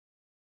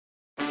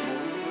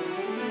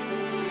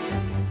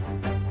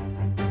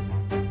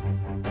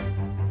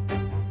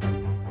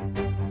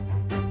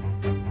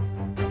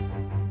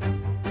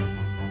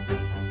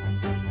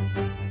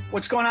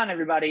What's going on,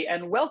 everybody?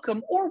 And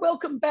welcome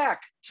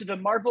back to the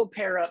Marvel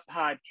Pair Up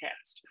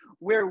podcast,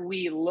 where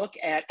we look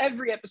at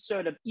every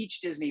episode of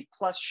each Disney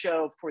Plus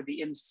show for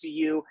the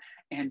MCU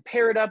and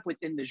pair it up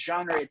within the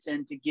genre it's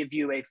in to give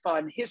you a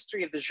fun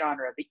history of the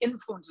genre, the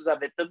influences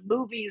of it, the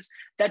movies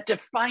that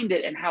defined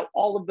it, and how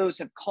all of those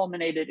have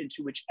culminated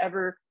into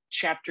whichever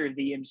chapter of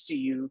the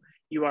MCU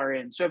you are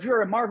in. So if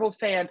you're a Marvel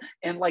fan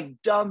and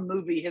like dumb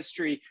movie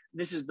history,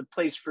 this is the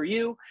place for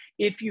you.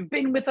 If you've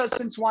been with us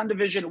since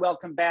WandaVision,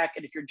 welcome back.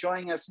 And if you're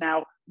joining us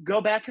now,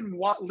 go back and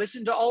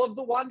listen to all of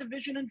the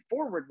WandaVision and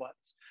forward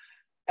ones.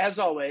 As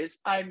always,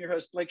 I'm your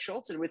host, Blake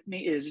Schultz, and with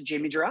me is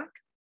Jamie Jirac.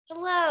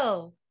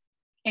 Hello.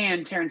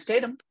 And Terrence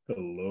Tatum.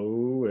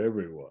 Hello,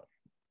 everyone.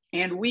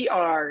 And we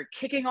are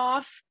kicking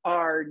off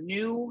our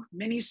new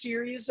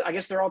mini-series. I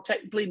guess they're all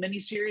technically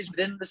mini-series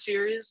within the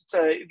series. It's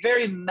a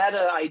very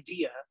meta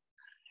idea.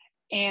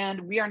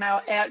 And we are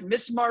now at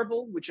Miss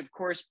Marvel, which of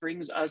course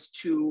brings us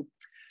to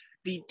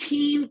the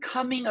teen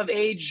coming of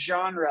age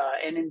genre.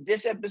 And in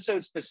this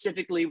episode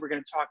specifically, we're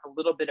going to talk a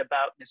little bit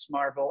about Miss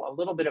Marvel, a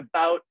little bit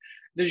about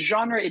the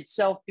genre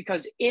itself,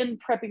 because in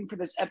prepping for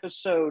this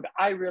episode,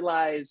 I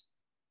realized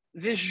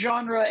this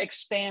genre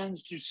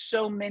expands to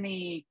so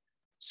many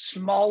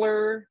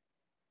smaller,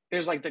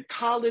 there's like the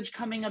college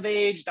coming of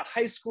age, the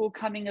high school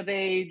coming of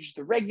age,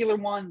 the regular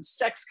ones,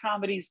 sex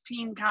comedies,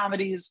 teen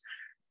comedies.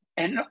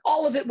 And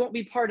all of it won't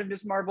be part of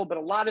Miss Marvel, but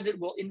a lot of it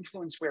will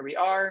influence where we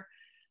are.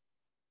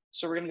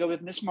 So we're going to go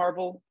with Miss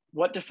Marvel.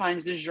 What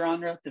defines this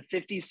genre? The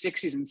 50s,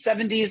 60s, and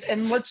 70s.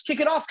 And let's kick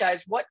it off,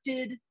 guys. What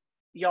did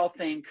y'all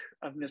think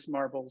of Miss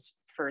Marvel's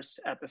first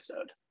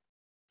episode?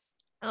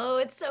 Oh,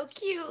 it's so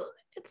cute.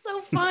 It's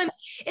so fun.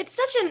 It's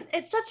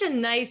such a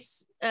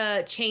nice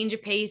change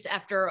of pace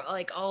after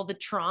like all the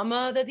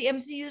trauma that the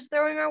MCU is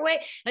throwing our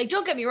way. Like,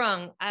 don't get me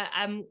wrong,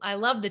 I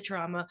love the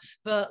trauma,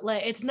 but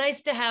like it's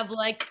nice to have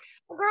like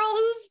a girl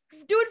who's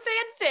doing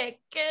fanfic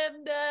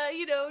and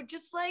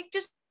just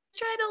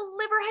trying to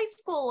live her high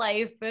school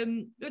life,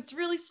 and it's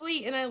really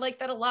sweet, and I like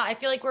that a lot. I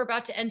feel like we're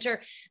about to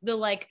enter the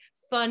like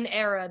fun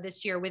era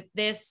this year with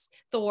this,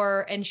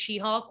 Thor, and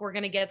She-Hulk. We're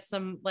gonna get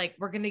some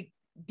we're gonna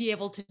be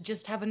able to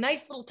just have a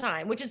nice little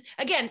time, which is,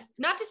 again,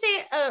 not to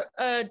say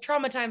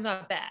trauma time's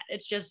not bad.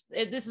 It's just,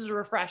 this is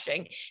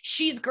refreshing.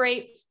 She's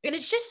great. And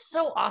it's just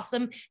so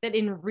awesome that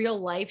in real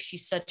life,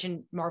 she's such a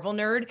Marvel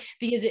nerd,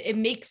 because it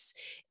makes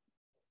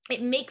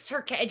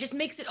her, it just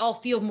makes it all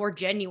feel more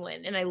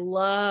genuine. And I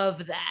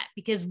love that,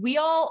 because we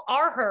all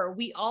are her.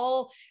 We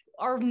all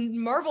are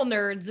Marvel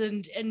nerds,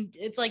 and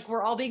it's like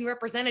we're all being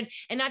represented,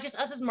 and not just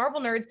us as Marvel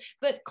nerds,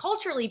 but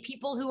culturally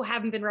people who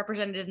haven't been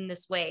represented in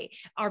this way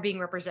are being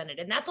represented,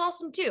 and that's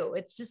awesome too.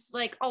 It's just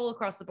like all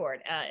across the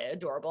board,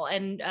 adorable.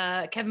 And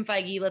Kevin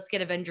Feige, let's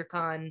get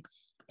AvengerCon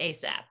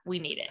ASAP. We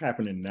need it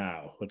happening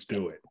now. Let's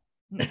do it.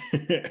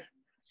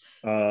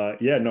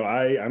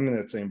 I'm in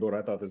that same boat.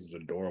 I thought this was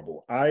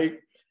adorable.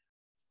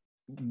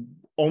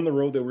 On the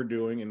road that we're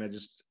doing, and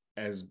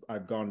as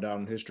I've gone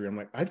down in history, I'm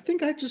like, I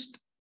think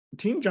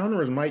teen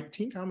comedies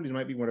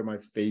might be one of my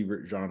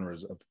favorite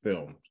genres of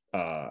film.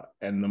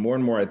 And the more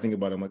and more I think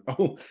about it, I'm like,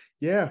 oh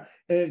yeah.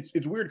 And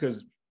it's weird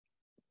because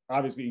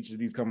obviously each of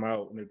these come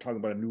out and they're talking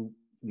about a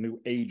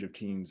new age of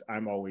teens.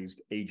 I'm always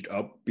aged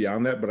up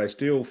beyond that, but I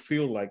still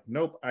feel like,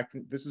 nope,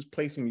 this is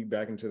placing me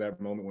back into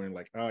that moment when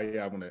like, oh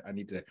yeah,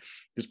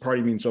 this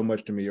party means so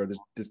much to me, or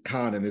this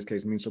con in this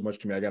case means so much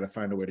to me. I got to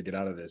find a way to get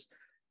out of this.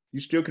 You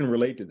still can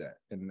relate to that.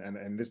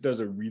 And this does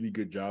a really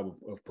good job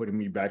of putting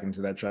me back into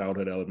that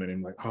childhood element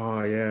and like,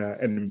 oh yeah.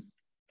 And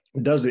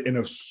it does it in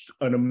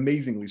an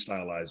amazingly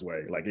stylized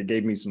way. Like it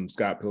gave me some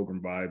Scott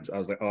Pilgrim vibes. I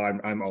was like, oh,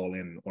 I'm all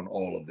in on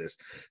all of this.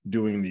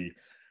 Doing the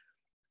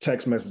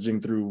text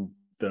messaging through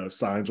the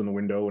signs on the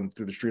window and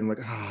through the street. I'm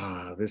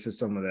like, this is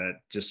some of that,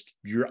 just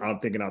you're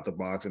out thinking out the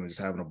box and just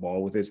having a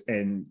ball with this.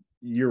 And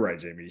you're right,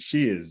 Jamie.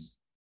 She is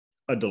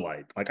a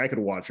delight. Like I could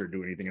watch her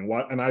do anything,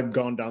 and I've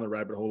gone down the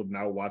rabbit hole of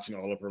now watching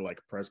all of her like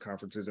press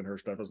conferences and her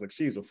stuff. I was like,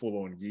 she's a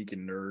full-on geek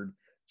and nerd.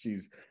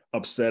 She's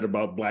upset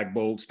about Black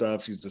Bolt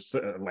stuff. She's just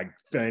like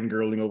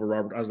fangirling over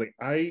Robert. I was like,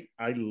 I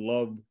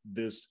love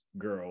this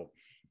girl.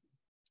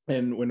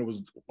 And when it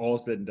was all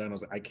said and done, I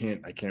was like, I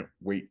can't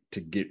wait to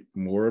get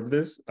more of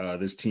this.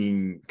 This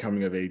teen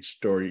coming of age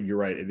story. You're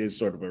right. It is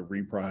sort of a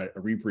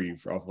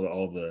reprieve off of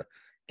all the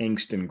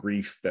angst and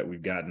grief that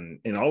we've gotten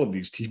in all of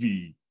these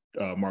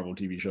Marvel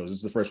TV shows.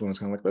 It's the first one that's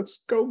kind of like,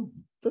 let's go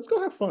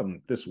have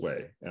fun this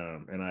way.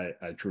 And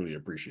I truly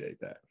appreciate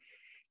that.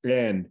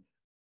 And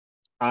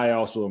I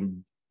also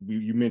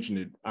you mentioned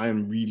it, I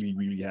am really,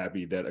 really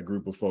happy that a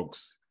group of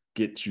folks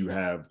get to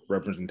have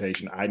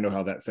representation. I know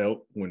how that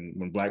felt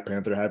when Black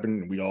Panther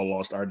happened and we all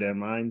lost our damn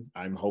mind.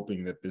 I'm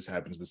hoping that this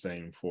happens the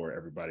same for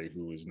everybody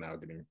who is now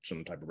getting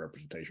some type of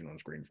representation on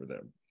screen for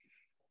them.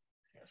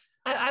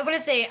 I want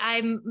to say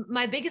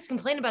my biggest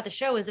complaint about the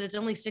show is that it's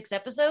only 6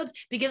 episodes,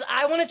 because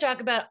I want to talk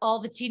about all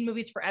the teen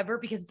movies forever,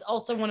 because it's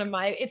also one of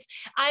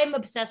I'm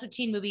obsessed with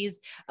teen movies.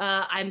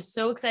 I'm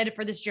so excited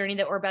for this journey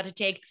that we're about to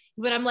take,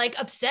 but I'm like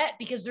upset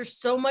because there's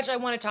so much I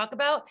want to talk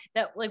about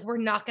that like we're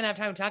not going to have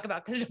time to talk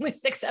about because there's only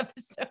 6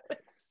 episodes.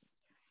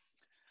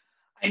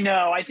 I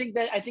know. I think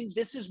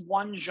this is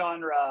one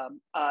genre,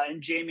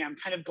 and Jamie, I'm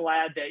kind of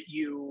glad that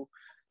you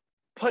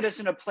put us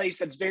in a place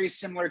that's very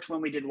similar to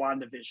when we did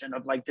WandaVision,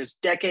 of like this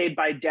decade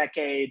by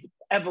decade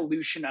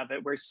evolution of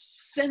it, where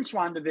since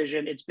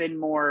WandaVision, it's been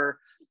more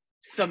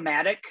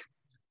thematic.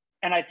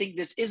 And I think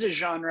this is a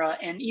genre,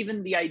 and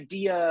even the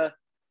idea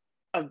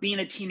of being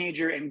a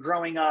teenager and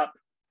growing up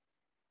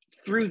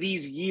through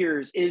these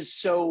years is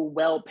so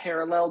well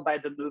paralleled by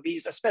the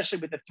movies, especially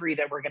with the three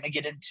that we're going to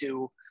get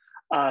into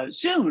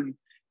soon,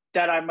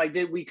 that I'm like,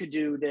 that we could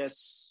do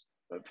this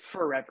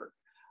forever.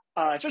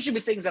 Especially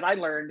with things that I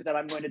learned that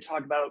I'm going to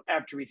talk about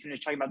after we finish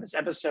talking about this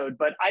episode.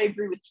 But I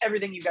agree with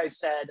everything you guys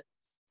said.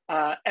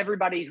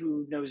 Everybody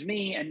who knows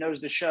me and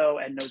knows the show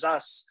and knows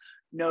us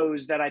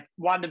knows that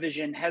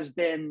WandaVision has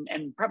been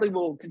and probably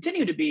will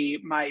continue to be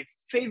my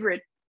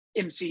favorite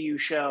MCU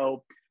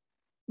show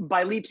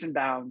by leaps and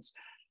bounds.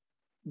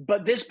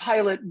 But this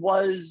pilot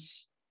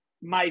was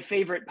my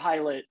favorite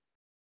pilot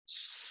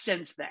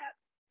since that.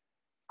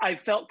 I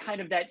felt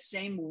kind of that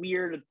same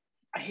weird,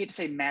 I hate to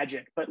say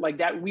magic, but like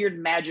that weird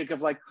magic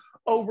of like,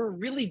 oh, we're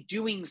really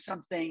doing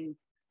something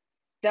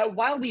that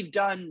while we've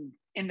done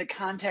in the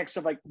context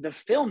of like the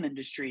film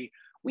industry,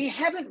 we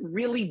haven't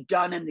really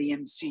done in the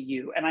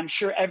MCU. And I'm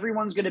sure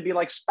everyone's going to be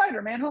like,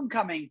 Spider-Man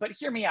Homecoming, but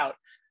hear me out.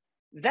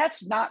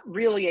 That's not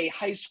really a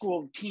high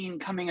school teen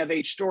coming of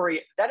age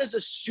story. That is a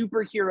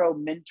superhero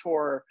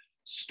mentor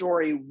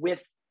story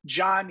with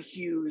John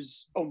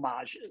Hughes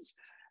homages.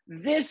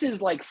 This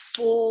is like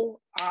full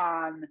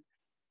on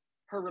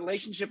her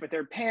relationship with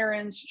her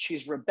parents.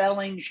 She's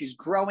rebelling. She's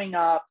growing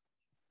up.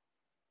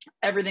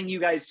 Everything you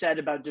guys said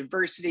about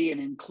diversity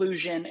and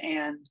inclusion.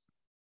 And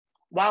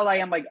while I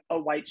am like a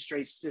white,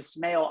 straight, cis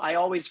male, I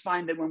always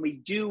find that when we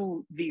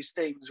do these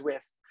things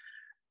with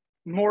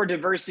more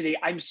diversity,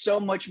 I'm so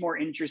much more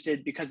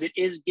interested because it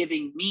is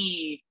giving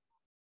me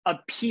a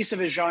piece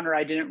of a genre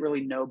I didn't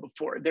really know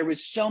before. There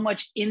was so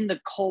much in the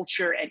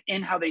culture and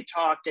in how they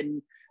talked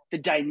and the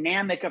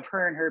dynamic of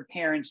her and her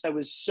parents that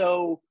was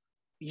so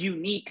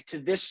unique to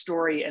this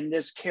story and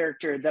this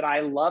character that I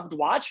loved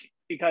watching,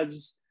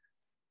 because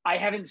I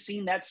haven't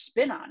seen that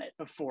spin on it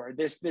before.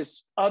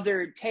 This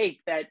other take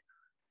that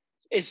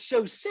is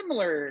so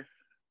similar,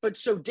 but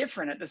so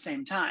different at the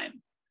same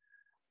time.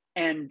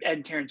 And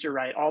Terrence, you're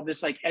right. All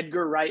this like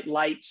Edgar Wright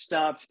light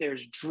stuff,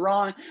 there's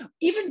drawing,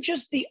 even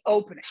just the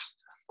opening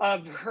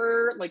of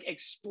her like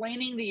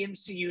explaining the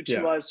MCU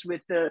to us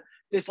with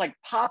this like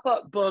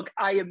pop-up book.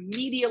 I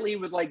immediately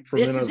was like,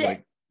 this is it.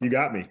 Like, you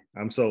got me.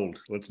 I'm sold.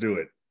 Let's do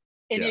it.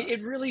 And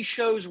it really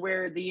shows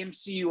where the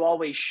MCU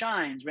always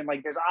shines, when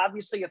like there's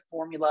obviously a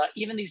formula.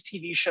 Even these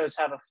TV shows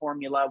have a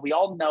formula. We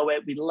all know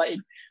it. We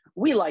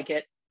like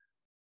it.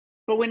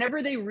 But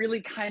whenever they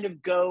really kind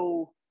of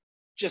go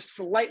just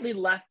slightly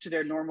left to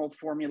their normal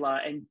formula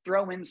and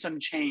throw in some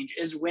change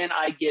is when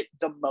I get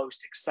the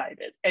most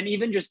excited. And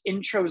even just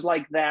intros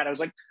like that, I was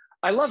like,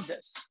 I love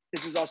this.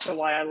 This is also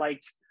why I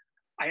liked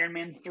Iron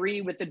Man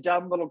 3 with the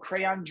dumb little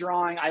crayon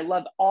drawing. I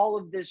love all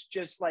of this,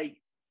 just like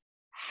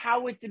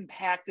how it's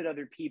impacted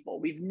other people.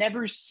 We've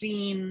never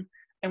seen,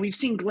 and we've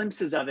seen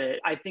glimpses of it.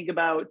 I think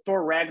about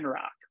Thor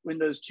Ragnarok, when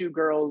those two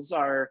girls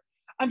are,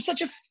 I'm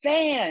such a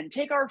fan,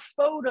 take our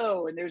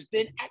photo. And there's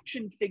been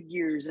action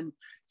figures and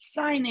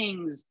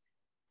signings.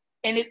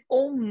 And it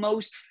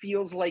almost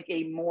feels like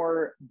a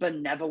more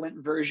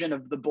benevolent version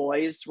of The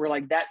Boys, where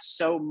like that's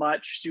so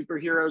much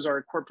superheroes are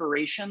a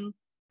corporation.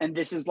 And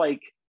this is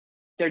like,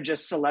 they're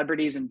just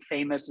celebrities and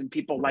famous and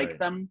people like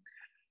them.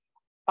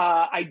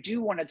 I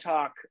do want to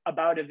talk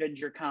about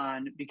Avenger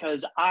Con,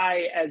 because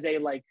I, as a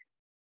like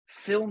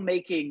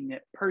filmmaking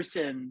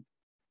person,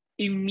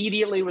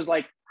 immediately was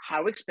like,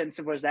 how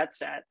expensive was that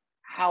set?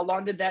 How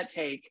long did that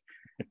take?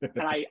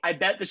 And I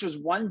bet this was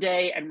one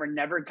day and we're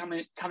never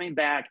coming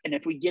back. And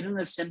if we get an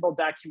assembled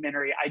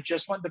documentary, I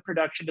just want the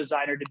production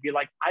designer to be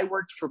like, I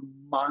worked for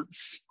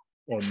months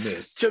on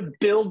this to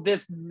build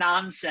this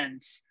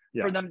nonsense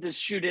for them to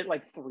shoot it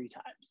like 3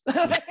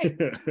 times.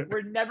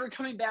 We're never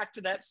coming back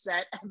to that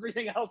set.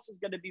 Everything else is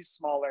going to be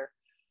smaller.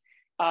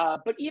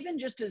 But even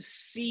just to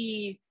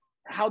see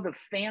how the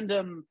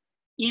fandom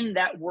in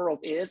that world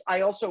is,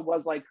 I also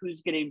was like,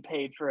 who's getting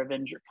paid for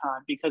Avenger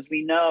Con? Because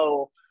we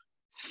know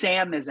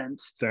Sam's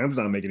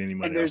not making any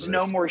money, and there's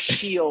no more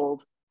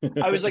Shield.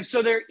 I was like,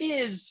 so there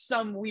is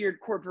some weird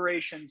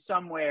corporation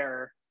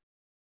somewhere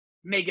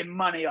making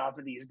money off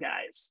of these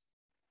guys,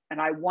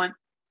 and I want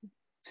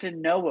to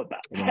know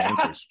about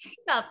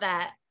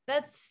that.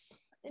 That's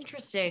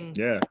interesting.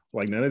 Yeah,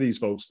 like none of these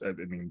folks, I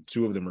mean,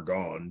 2 of them are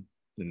gone,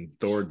 and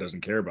Thor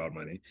doesn't care about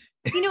money.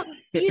 You know,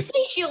 you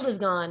say Shield is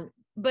gone,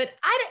 but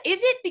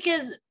is it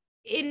because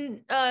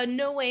in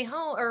No Way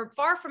Home or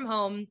Far From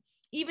Home,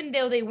 even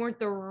though they weren't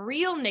the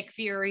real Nick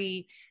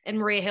Fury and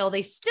Maria Hill,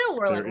 they still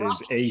were there like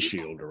is a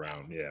Shield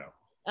around.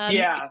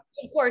 Of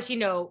course, you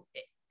know,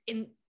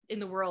 in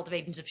the world of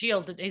Agents of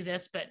Shield it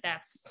exists, but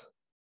that's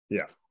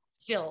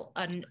still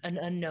an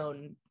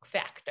unknown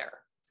factor.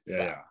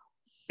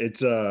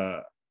 It's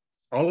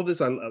all of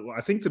this,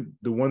 I think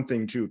the one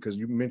thing too, because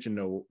you mentioned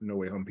No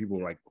Way Home, people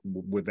were like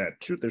with that.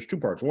 There's two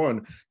parts.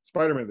 One,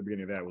 Spider-Man at the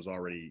beginning of that was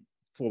already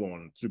full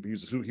on super.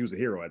 He was a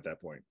hero at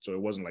that point, so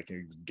it wasn't like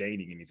he was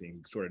gaining anything.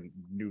 He sort of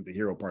knew the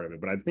hero part of it.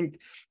 But I think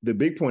the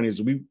big point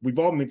is we've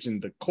all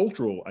mentioned the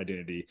cultural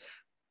identity,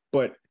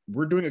 but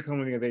we're doing a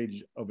coming of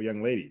age of a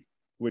young lady,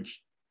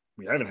 which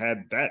we haven't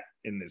had that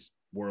in this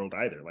world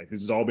either. Like,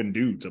 this has all been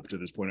dudes up to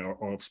this point,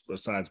 or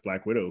besides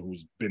Black Widow,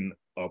 who's been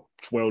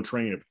well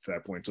trained at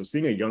that point. So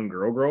seeing a young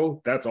girl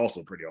grow, that's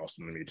also pretty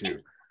awesome to me too.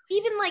 And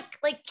even like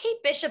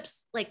Kate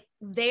Bishop's like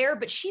there,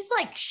 but she's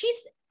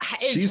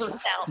herself.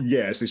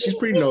 Yeah, so she's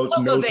pretty knows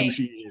who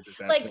she is at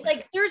that point.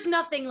 Like there's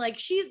nothing like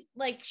she's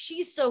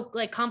so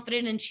like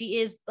confident, and she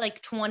is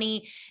like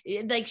 20,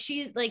 like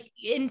she's like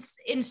in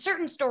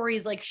certain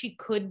stories like she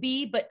could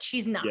be, but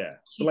she's not. Yeah,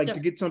 but like to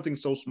get something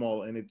so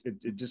small, and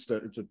it just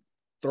it's a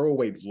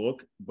throwaway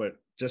look, but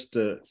just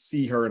to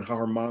see her and how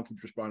her mom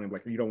keeps responding,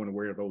 like, you don't want to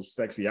wear those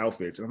sexy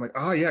outfits, and I'm like,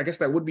 oh yeah, I guess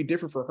that would be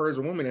different for her as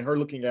a woman, and her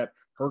looking at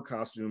her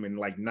costume and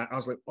like I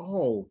was like,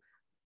 oh,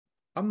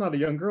 I'm not a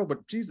young girl,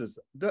 but Jesus,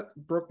 that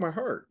broke my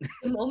heart.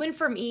 The moment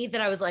for me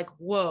that I was like,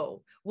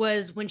 whoa,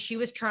 was when she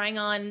was trying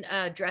on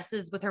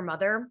dresses with her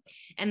mother,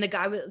 and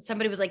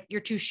somebody was like,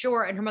 you're too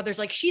short. And her mother's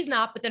like, she's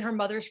not. But then her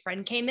mother's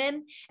friend came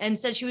in and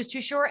said she was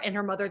too short. And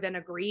her mother then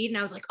agreed. And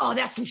I was like, oh,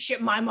 that's some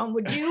shit my mom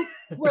would do.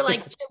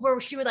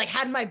 Where she would like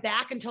had my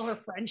back until her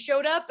friend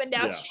showed up. And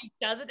now she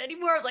doesn't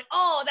anymore. I was like,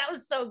 oh, that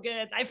was so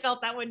good. I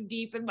felt that one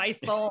deep in my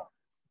soul.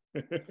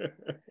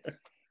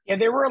 Yeah,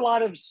 there were a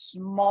lot of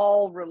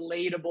small,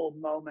 relatable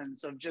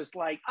moments of just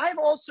like, I've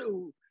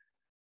also,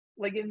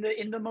 like in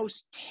the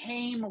most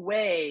tame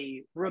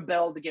way,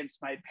 rebelled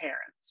against my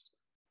parents.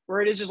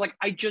 Where it is just like,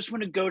 I just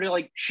want to go to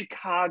like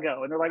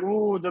Chicago, and they're like,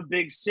 "Ooh, the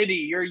big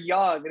city, you're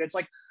young," and it's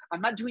like, I'm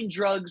not doing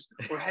drugs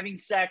or having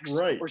sex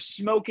or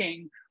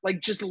smoking. Like,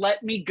 just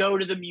let me go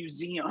to the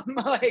museum.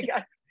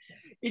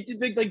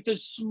 It's like the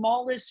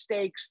smallest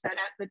stakes that at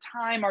the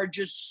time are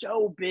just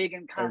so big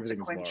and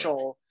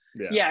consequential.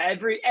 Yeah,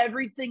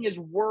 everything is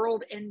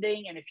world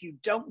ending, and if you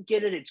don't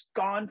get it, it's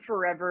gone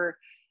forever.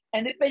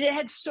 But it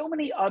had so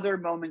many other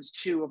moments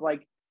too, of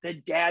like the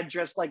dad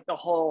dressed like the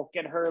Hulk,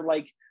 and her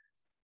like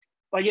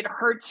it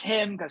hurts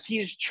him because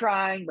he's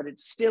trying, but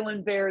it's still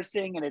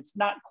embarrassing, and it's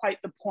not quite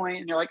the point.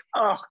 And you're like,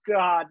 oh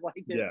God,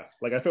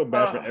 like I felt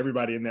bad for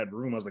everybody in that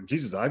room. I was like,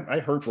 Jesus,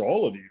 I hurt for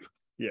all of you.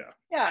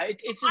 Yeah,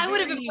 it's. I would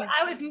have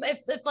been.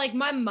 If like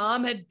my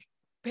mom had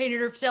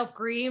painted herself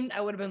green, I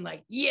would have been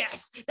like,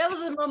 yes. That was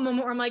the moment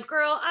where I'm like,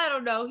 girl, I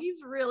don't know,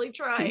 he's really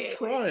trying. He's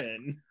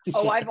trying.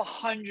 Oh, I've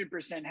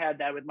 100% had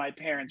that with my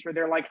parents, where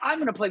they're like, I'm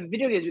gonna play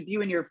video games with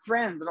you and your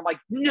friends, and I'm like,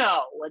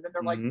 no. And then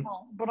they're like,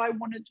 oh, but I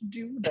wanted to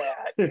do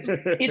that.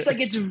 It's like,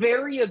 it's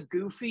very a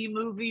Goofy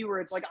movie where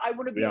it's like, I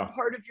want to be a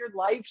part of your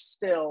life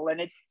still.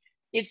 And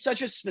it's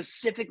such a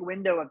specific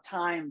window of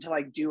time to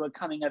like do a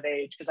coming of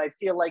age, because I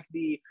feel like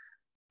the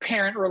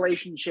parent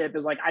relationship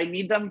is like, I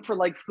need them for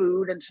like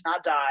food and to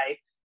not die,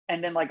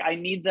 and then like I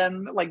need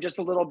them like just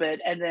a little bit,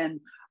 and then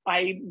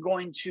I'm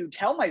going to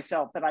tell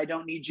myself that I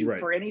don't need you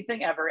for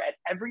anything ever, and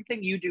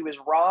everything you do is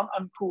wrong,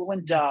 uncool,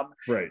 and dumb.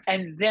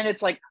 And then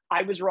it's like,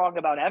 I was wrong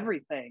about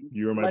everything.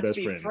 You're my best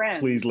friend. Friends.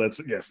 Please,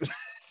 yes.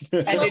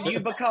 And then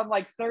you become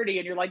like 30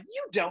 and you're like,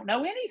 you don't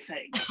know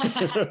anything.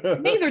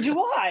 Neither do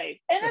I.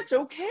 And that's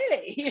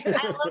okay.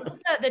 I love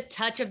the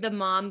touch of the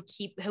mom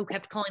who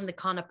kept calling the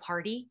con a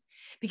party.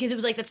 Because it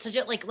was like, that's such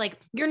a like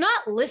you're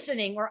not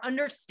listening or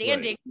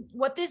understanding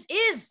what this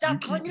is.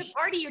 Stop calling your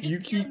party.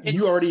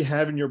 You already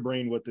have in your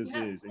brain what this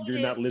is, and you're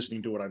not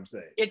listening to what I'm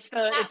saying. It's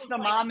the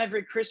mom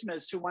every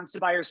Christmas who wants to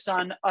buy her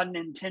son a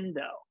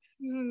Nintendo,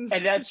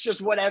 and that's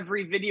just what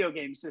every video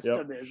game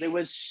system is. It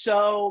was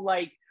so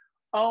like,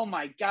 oh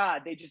my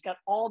God, they just got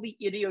all the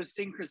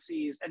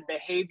idiosyncrasies and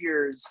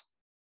behaviors.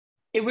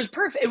 It was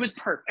perfect. It was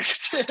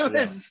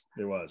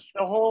the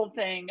whole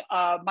thing.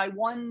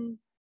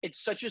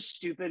 It's such a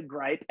stupid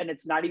gripe, and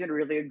it's not even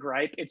really a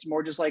gripe. It's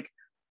more just like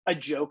a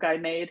joke I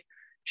made.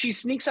 She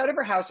sneaks out of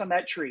her house on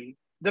that tree.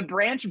 The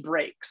branch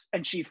breaks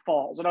and she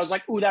falls. And I was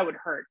like, ooh, that would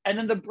hurt. And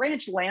then the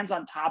branch lands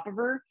on top of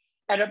her.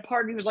 And a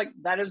part of me was like,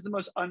 that is the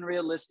most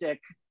unrealistic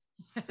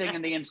thing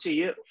in the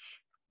MCU.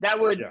 I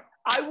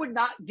would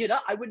not get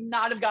up. I would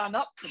not have gotten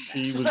up from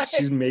that.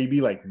 She's maybe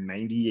like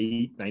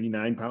 98,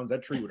 99 pounds.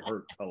 That tree would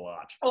hurt a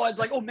lot. Oh, I was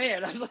like, oh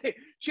man. I was like,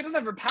 she doesn't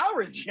have her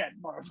powers yet,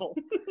 Marvel.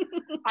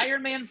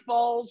 Iron Man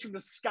falls from the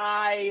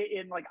sky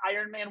in like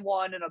Iron Man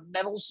 1 in a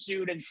metal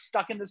suit and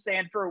stuck in the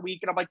sand for a week.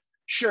 And I'm like,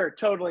 sure,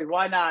 totally.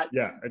 Why not?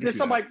 Yeah.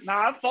 I'm like,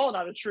 nah, I've fallen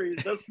out of trees.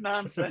 That's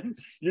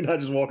nonsense. You're not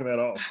just walking that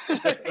off.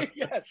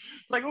 Yeah.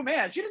 It's like, oh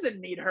man, she doesn't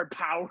need her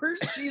powers.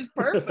 She's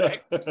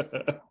perfect.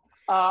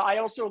 I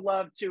also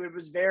love too, it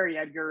was very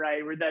Edgar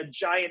Wright, where that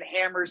giant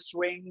hammer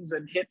swings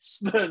and hits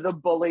the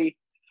bully.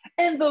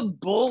 And the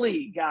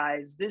bully,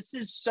 guys, this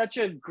is such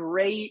a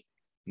great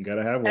you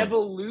gotta have one.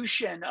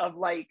 Evolution of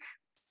like,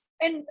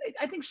 and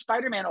I think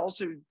Spider-Man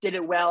also did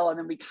it well. And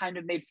then we kind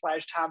of made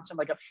Flash Thompson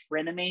like a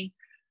frenemy.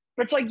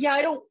 But it's like, yeah,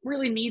 I don't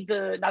really need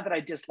not that I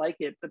dislike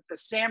it, but the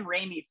Sam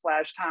Raimi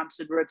Flash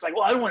Thompson where it's like,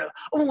 well, I don't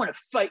want to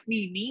fight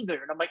me neither.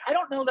 And I'm like, I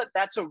don't know that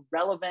that's a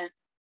relevant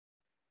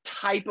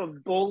type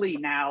of bully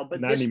now,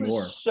 but Not this anymore.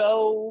 was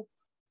so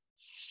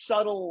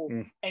subtle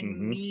and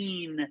Mm-hmm.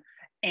 mean,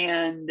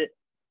 and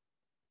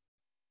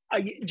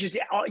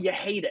you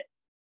hate it.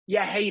 You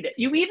hate it.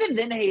 You even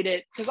then hate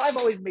it because I've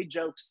always made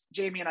jokes.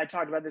 Jamie and I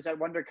talked about this at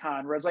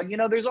WonderCon, where I was like,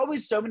 there's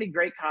always so many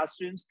great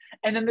costumes,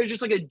 and then there's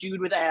just like a dude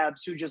with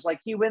abs who just like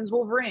he wins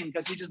Wolverine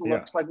because he just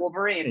looks like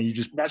Wolverine. And you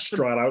just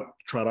trot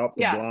out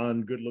the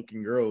blonde,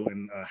 good-looking girl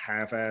in a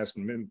half-assed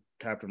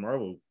Captain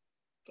Marvel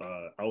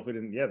outfit,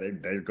 and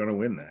they're gonna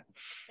win that.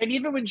 And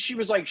even when she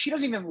was like, she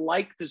doesn't even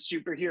like the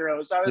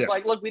superheroes, I was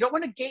like, look, we don't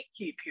want to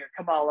gatekeep here,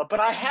 Kamala,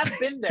 but I have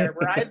been there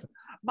where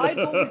my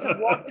bullies have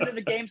walked into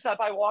the GameStop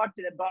I walked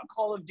in and bought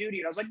Call of Duty,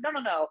 and I was like,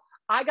 no,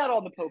 I got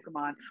all the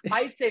Pokemon,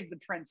 I saved the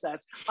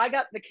princess, I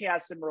got the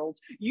Chaos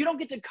Emeralds. You don't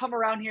get to come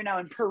around here now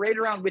and parade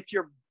around with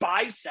your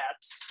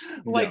biceps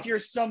like you're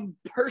some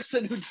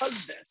person who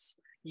does this,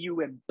 you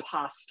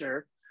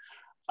imposter.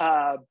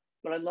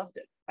 But I loved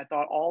it. I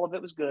thought all of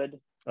it was good.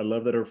 I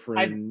love that her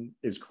friend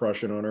is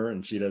crushing on her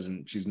and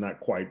she's not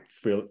quite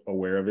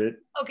aware of it.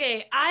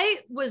 Okay,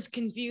 I was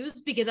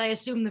confused because I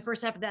assumed the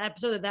first half of that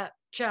episode that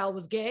child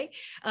was gay.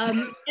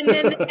 And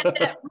then at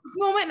that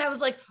moment, I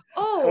was like,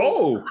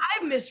 oh,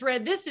 I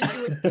misread this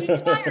situation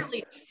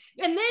entirely.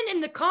 And then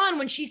in the con,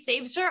 when she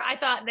saves her, I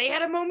thought they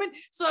had a moment.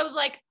 So I was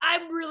like,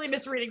 I'm really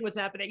misreading what's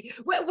happening.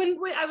 When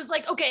I was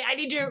like, okay, I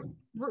need to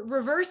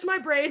reverse my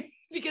brain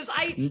because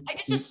I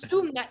just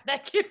assumed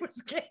that kid was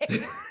gay.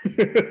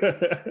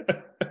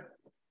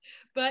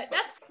 But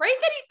that's great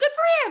that he's good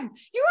for him.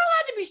 You're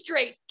allowed to be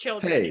straight,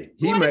 children. Hey,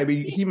 he might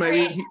be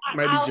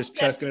just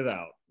testing it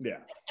out. Yeah.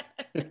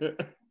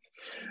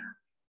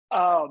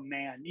 Oh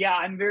man, yeah,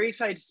 I'm very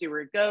excited to see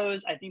where it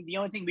goes. I think the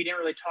only thing we didn't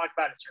really talk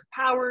about is her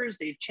powers.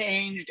 They've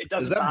changed. It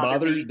doesn't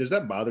bother me. Does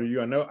that bother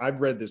you? I know I've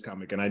read this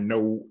comic and I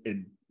know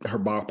her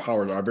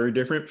powers are very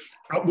different.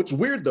 What's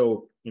weird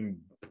though, and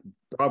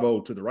bravo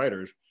to the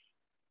writers,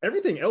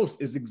 everything else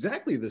is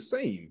exactly the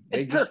same.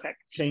 It's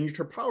perfect. Changed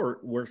her power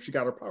where she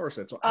got her power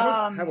set, so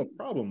I don't have a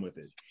problem with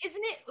it.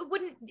 Isn't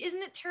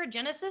it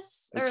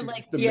Terragenesis or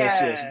like the mist?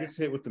 Yeah, she gets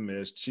hit with the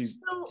mist. She's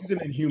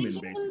an Inhuman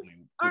basically,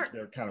 which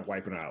they're kind of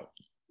wiping out.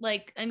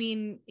 Like, I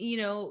mean,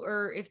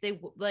 or if they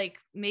like,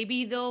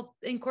 maybe they'll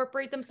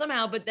incorporate them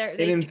somehow, but they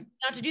choose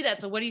not to do that.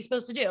 So what are you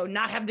supposed to do?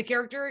 Not have the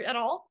character at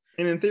all?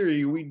 And in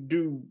theory, we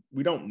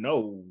don't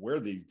know where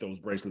those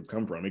bracelets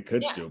come from. It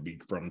could still be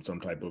from some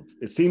type of.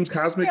 It seems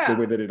cosmic the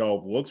way that it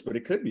all looks, but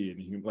it could be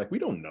Inhuman. Like we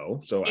don't know.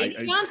 So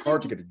it's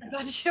hard to get.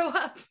 About to show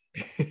up.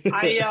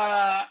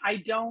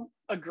 I don't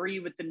agree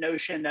with the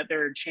notion that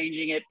they're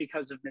changing it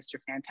because of Mr.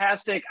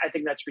 Fantastic. I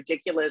think that's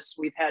ridiculous.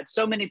 We've had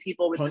so many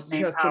people with the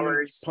same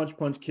powers.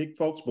 Punch, kick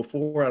folks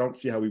before. I don't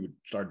see how we would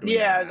start doing that.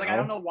 Yeah, I was like, I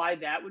don't know why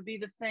that would be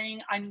the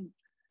thing.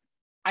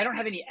 I don't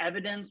have any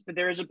evidence, but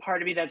there is a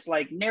part of me that's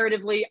like,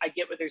 narratively, I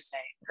get what they're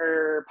saying.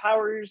 Her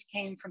powers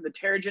came from the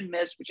Terrigen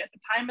Mist, which at the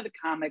time of the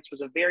comics was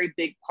a very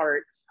big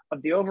part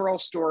of the overall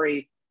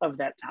story of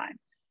that time.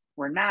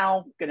 We're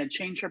now going to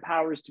change her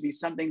powers to be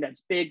something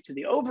that's big to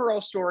the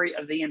overall story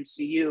of the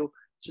MCU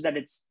so that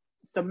it's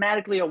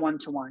thematically a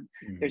one-to-one.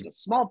 Mm-hmm. There's a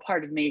small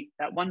part of me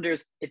that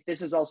wonders if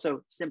this is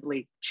also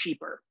simply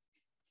cheaper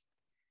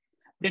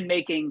than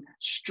making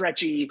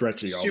stretchy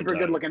super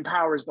good-looking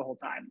powers the whole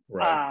time.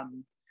 Right.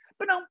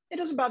 But no, it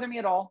doesn't bother me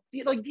at all. Do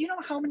you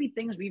know how many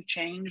things we've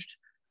changed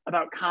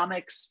about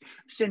comics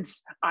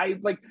since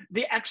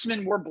the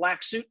X-Men wore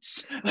black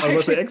suits? I was going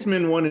to say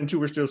X-Men 1 and 2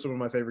 were still some of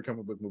my favorite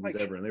comic book movies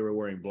ever, and they were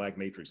wearing black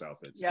Matrix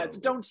outfits. Yeah,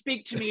 don't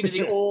speak to me to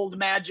the old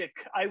magic.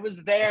 I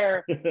was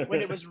there when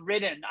it was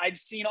written. I've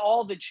seen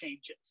all the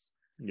changes.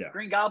 Yeah,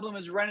 Green Goblin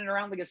was running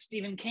around like a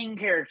Stephen King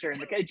character.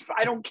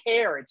 I don't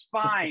care. It's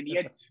fine. You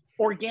had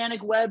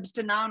organic webs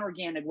to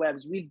non-organic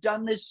webs. We've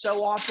done this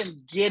so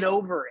often. Get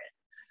over it.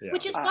 Yeah.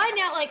 Which is why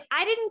now,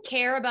 I didn't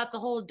care about the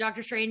whole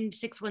Doctor Strange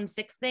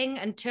 616 thing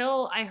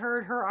until I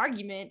heard her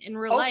argument in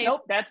real life.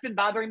 Nope, that's been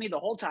bothering me the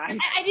whole time.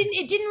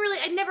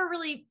 I never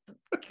really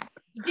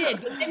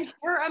did. But then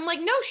I'm like,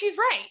 no, she's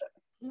right.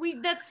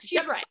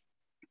 She's right.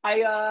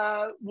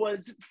 I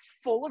was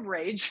full of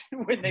rage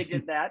when they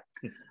did that.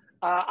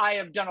 I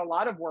have done a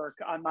lot of work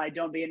on my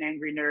Don't Be an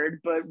Angry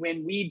Nerd, but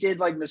when we did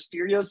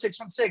Mysterio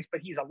 616,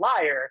 but he's a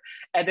liar.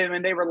 And then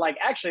when they were like,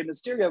 actually,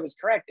 Mysterio was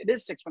correct. It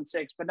is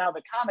 616, but now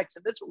the comics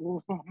of this.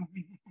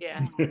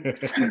 Yeah.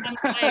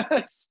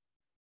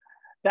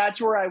 That's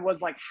where I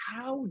was like,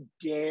 how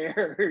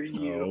dare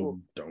you?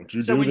 Oh, don't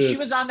you so do when this. She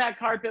was on that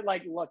carpet,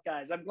 look,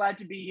 guys, I'm glad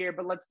to be here,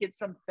 but let's get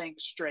some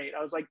things straight.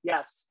 I was like,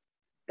 yes,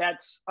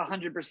 that's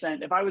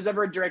 100%. If I was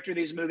ever a director of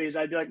these movies,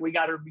 I'd be like, we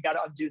got to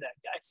undo that,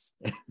 guys.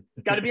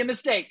 It's got to be a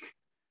mistake.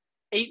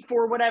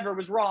 8-4 whatever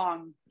was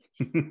wrong.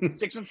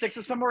 616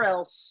 is somewhere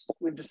else.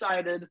 We've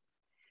decided.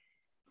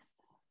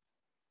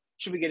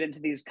 Should we get into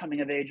these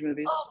coming of age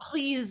movies? Oh,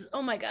 please.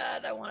 Oh my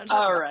God. I want to talk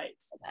All about right.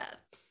 that.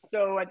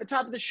 So at the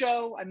top of the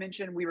show, I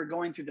mentioned we were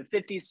going through the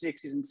 50s,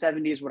 60s, and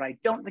 70s. What I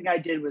don't think I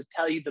did was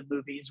tell you the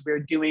movies. We're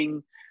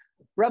doing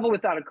Rebel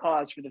Without a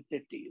Cause for the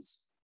 50s.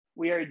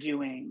 We are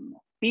doing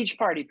Beach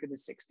Party for the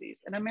 60s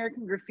and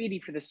American Graffiti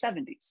for the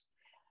 70s.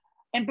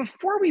 And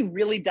before we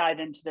really dive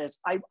into this,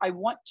 I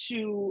want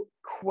to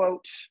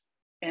quote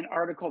an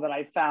article that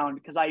I found,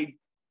 because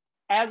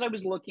as I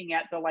was looking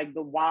at the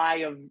why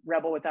of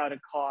Rebel Without a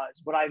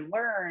Cause, what I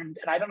learned,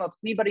 and I don't know if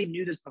anybody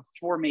knew this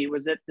before me,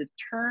 was that the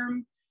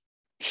term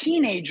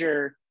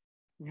teenager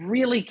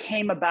really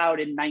came about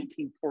in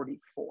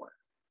 1944.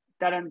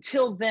 That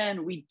until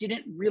then, we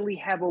didn't really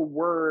have a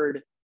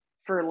word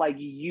for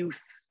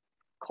youth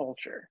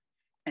culture.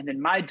 And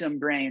then my dumb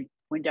brain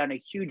went down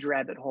a huge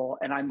rabbit hole,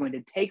 and I'm going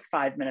to take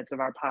 5 minutes of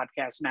our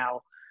podcast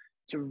now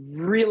to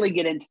really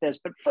get into this.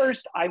 But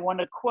first, I want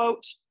to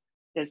quote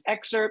this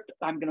excerpt.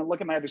 I'm going to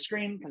look at my other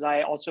screen because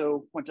I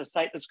also want to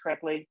cite this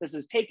correctly. This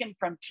is taken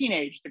from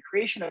Teenage, The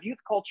Creation of Youth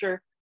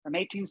Culture from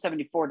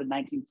 1874 to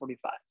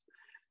 1945.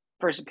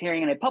 First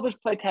appearing in a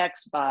published play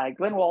text by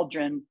Glenn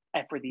Waldron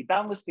for the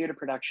Boundless Theater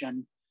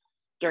production.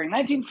 During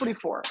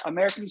 1944,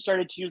 Americans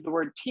started to use the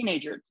word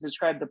teenager to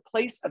describe the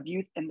place of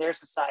youth in their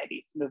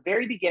society. From the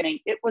very beginning,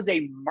 it was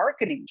a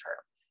marketing term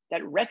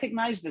that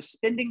recognized the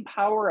spending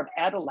power of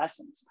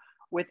adolescence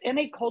within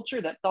a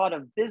culture that thought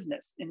of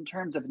business in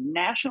terms of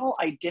national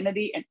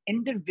identity and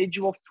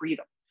individual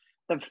freedom.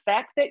 The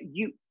fact that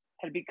youth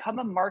had become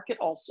a market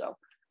also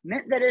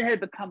meant that it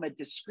had become a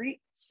discrete,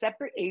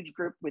 separate age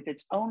group with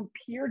its own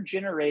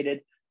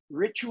peer-generated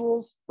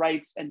rituals,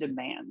 rights, and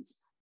demands.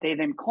 They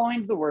then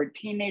coined the word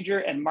teenager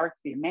and marked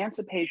the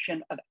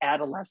emancipation of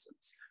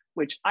adolescence,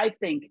 which I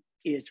think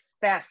is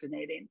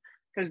fascinating.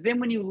 Because then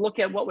when you look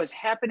at what was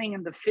happening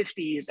in the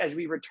 50s as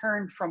we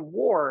returned from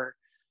war,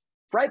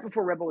 right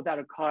before Rebel Without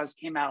a Cause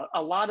came out,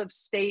 a lot of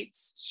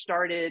states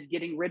started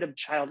getting rid of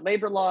child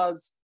labor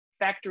laws,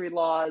 factory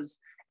laws,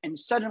 and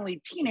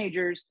suddenly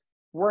teenagers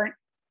were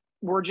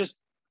just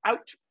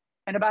out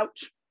and about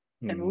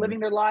and living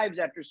their lives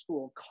after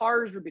school.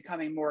 Cars were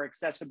becoming more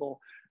accessible.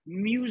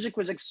 Music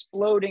was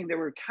exploding. There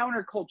were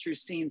counterculture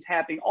scenes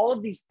happening. All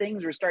of these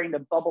things were starting to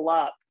bubble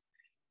up,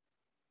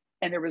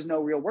 and there was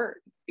no real word.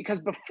 Because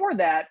before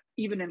that,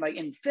 even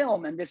in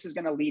film, and this is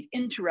going to lead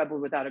into Rebel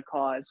Without a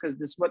Cause, because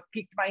this what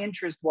piqued my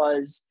interest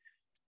was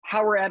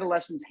how were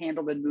adolescents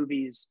handled in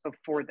movies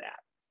before that.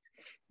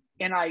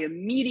 And I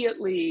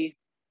immediately,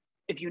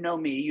 if you know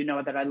me, you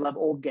know that I love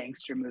old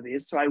gangster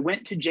movies. So I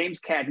went to James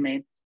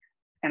Cagney,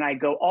 and I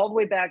go all the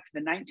way back to the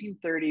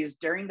 1930s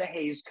during the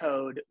Hays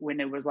Code, when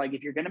it was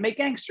if you're going to make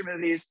gangster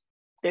movies,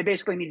 they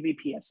basically need to be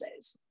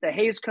PSAs. The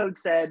Hays Code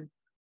said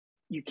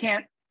you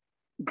can't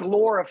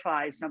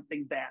glorify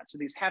something bad. So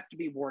these have to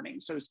be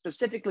warnings. So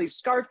specifically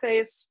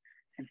Scarface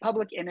and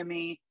Public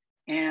Enemy,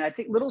 and I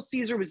think Little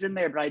Caesar was in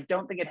there, but I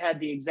don't think it had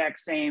the exact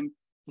same,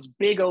 this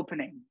big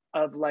opening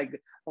of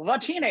the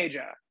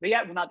teenager,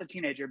 not the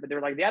teenager, but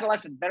they're the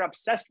adolescent, they're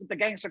obsessed with the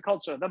gangster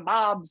culture. The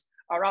mobs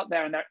are out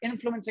there and they're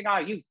influencing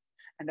our youth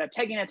and they're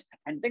taking it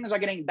and things are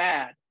getting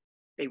bad.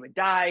 They would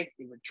die,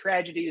 they would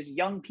tragedies,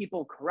 young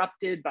people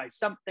corrupted by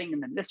something,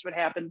 and then this would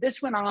happen.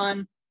 This went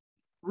on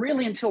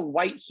really until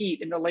White Heat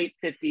in the late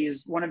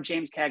 50s, one of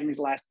James Cagney's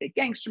last big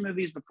gangster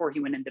movies before he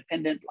went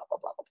independent, blah, blah,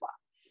 blah, blah,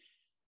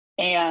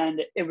 blah.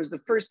 And it was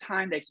the first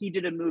time that he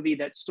did a movie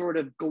that sort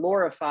of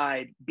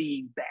glorified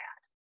being bad.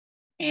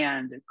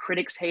 And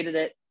critics hated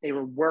it. They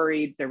were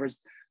worried. There was,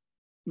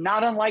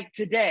 not unlike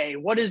today,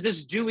 what is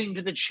this doing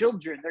to the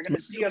children? They're going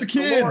to see us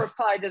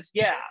glorify this.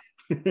 Yeah.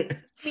 I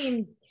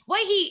mean,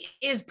 White Heat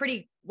is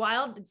pretty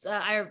wild.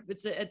 I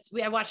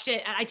watched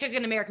it. I took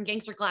an American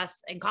Gangster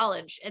class in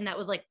college, and that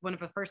was one of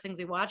the first things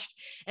we watched.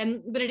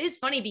 But it is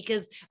funny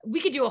because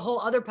we could do a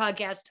whole other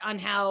podcast on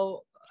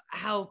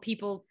how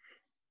people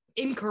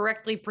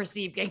incorrectly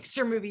perceive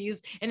gangster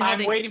movies, and how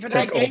I'm waiting for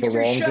that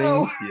gangster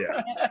show.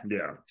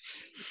 Yeah.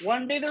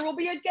 One day there will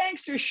be a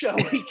gangster show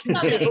we can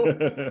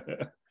do.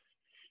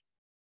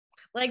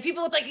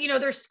 People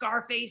with their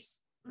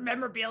Scarface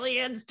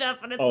memorabilia and stuff,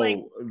 and it's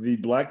the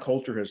black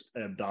culture has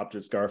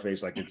adopted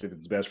Scarface like it's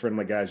its best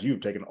friend. Guys,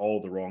 you've taken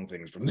all the wrong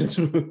things from this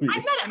movie.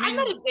 I'm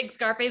not a big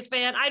Scarface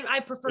fan. I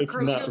prefer it's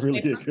Curly. Not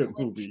really a good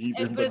movie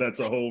either, but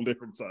that's a whole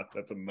different side.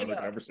 That's another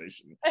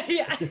conversation.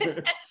 Yeah.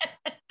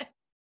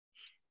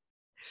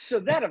 So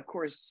that, of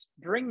course,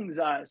 brings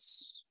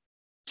us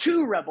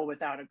to Rebel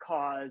Without a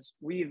Cause.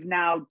 We've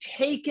now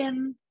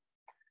taken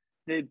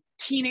the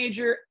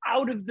teenager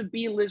out of the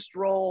B-list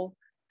role.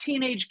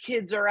 Teenage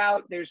kids are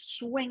out, they're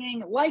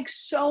swinging like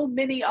so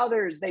many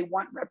others. They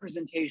want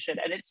representation.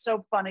 And it's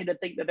so funny to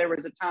think that there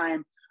was a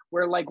time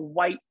where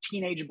white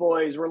teenage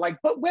boys were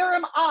but where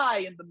am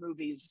I in the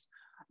movies?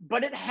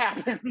 But it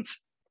happened.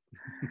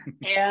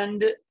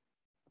 And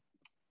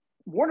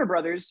Warner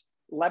Brothers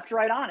leapt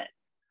right on it.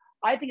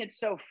 I think it's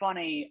so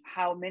funny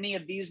how many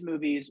of these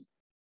movies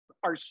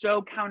are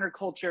so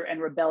counterculture and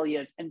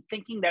rebellious, and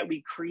thinking that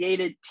we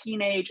created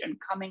teenage and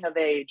coming of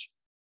age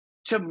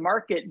to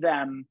market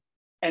them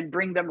and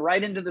bring them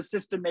right into the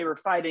system they were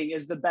fighting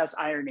is the best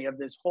irony of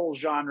this whole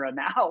genre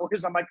now.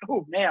 Because I'm like,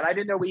 oh man, I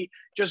didn't know we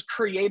just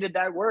created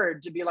that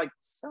word to be like,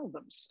 sell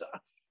them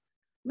stuff,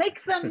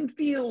 make them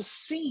feel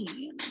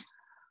seen.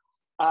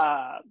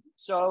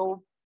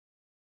 So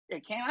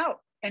it came out.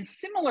 And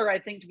similar, I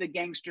think, to the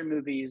gangster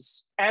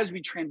movies, as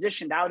we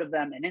transitioned out of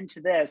them and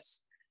into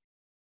this,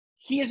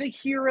 he is a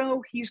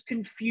hero, he's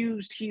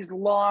confused, he's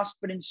lost,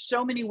 but in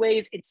so many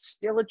ways, it's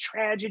still a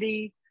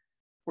tragedy.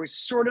 We're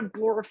sort of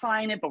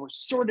glorifying it, but we're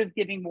sort of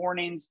giving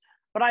warnings.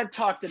 But I've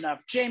talked enough.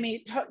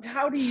 Jamie,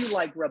 how do you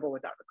like Rebel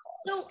Without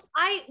a Cause? So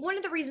one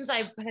of the reasons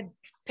I had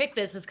picked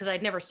this is because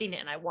I'd never seen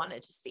it and I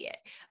wanted to see it.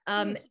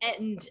 And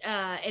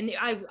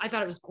I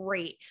thought it was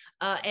great.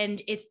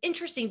 And it's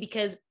interesting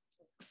because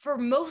for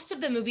most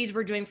of the movies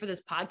we're doing for this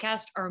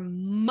podcast are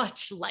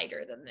much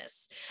lighter than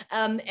this.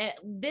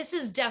 This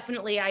is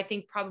definitely, I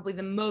think, probably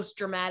the most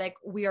dramatic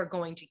we are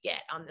going to get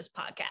on this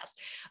podcast.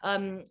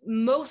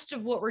 Most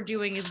of what we're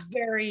doing is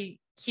very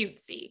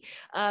cutesy,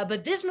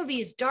 but this movie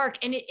is dark,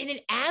 and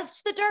it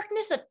adds to the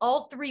darkness that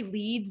all three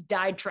leads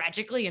died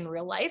tragically in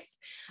real life.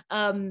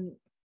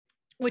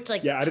 Which,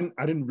 like, yeah,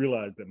 I didn't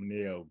realize that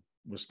Mineo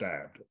was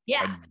stabbed.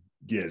 Yeah.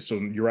 Yeah, so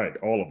you're right,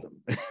 all of them.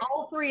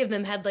 All three of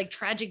them had like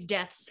tragic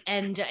deaths,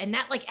 and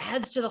that like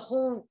adds to the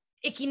whole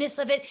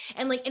ickiness of it.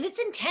 And it's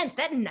intense.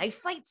 That knife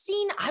fight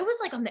scene, I was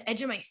like on the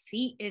edge of my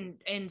seat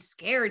and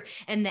scared.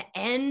 And the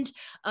end,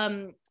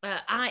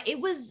 it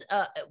was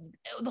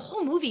the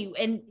whole movie.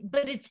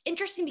 But it's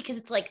interesting because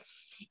it's like,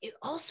 it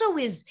also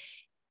is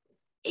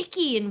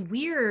icky and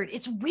weird.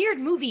 It's a weird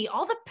movie.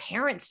 All the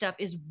parent stuff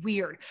is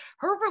weird.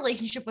 Her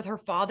relationship with her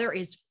father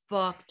is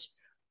fucked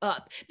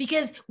up,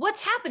 because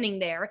what's happening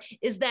there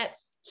is that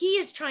he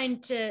is trying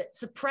to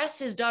suppress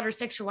his daughter's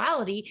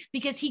sexuality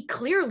because he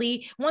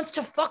clearly wants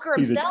to fuck her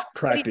himself. He's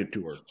attracted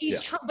to her.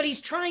 But he's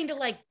trying to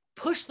like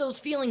push those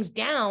feelings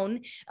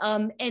down.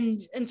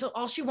 And so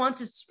all she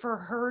wants is for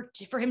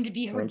him to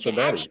be her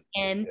daddy.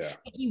 And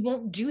he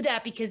won't do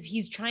that because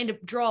he's trying to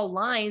draw a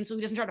line so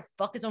he doesn't try to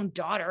fuck his own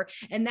daughter.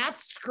 And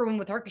that's screwing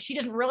with her because she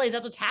doesn't realize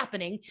that's what's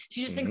happening.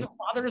 She just thinks her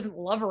father doesn't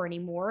love her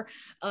anymore.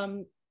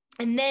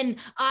 And then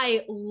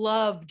I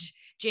loved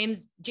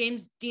James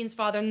Dean's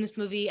father in this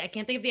movie. I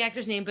can't think of the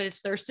actor's name, but it's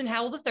Thurston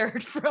Howell III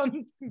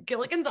from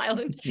Gilligan's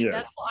Island. Yes.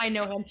 That's how I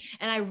know him.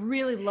 And I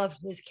really loved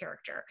his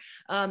character.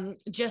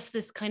 Just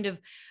this kind of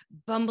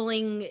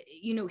bumbling,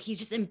 he's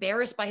just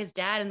embarrassed by his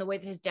dad and the way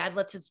that his dad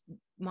lets his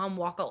mom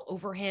walk all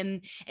over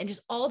him, and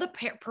just all the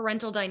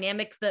parental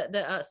dynamics,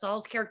 the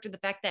Saul's character, the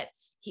fact that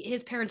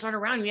his parents aren't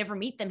around, you never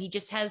meet them. He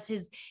just has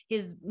his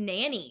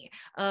nanny.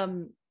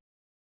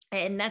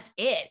 And that's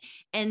it.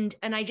 And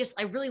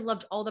I really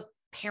loved all the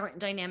parent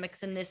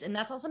dynamics in this. And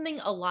that's not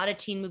something a lot of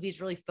teen movies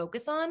really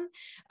focus on,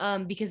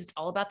 because it's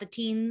all about the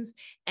teens.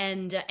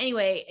 And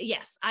anyway,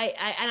 yes,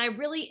 I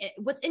really,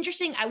 what's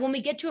interesting, when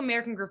we get to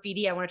American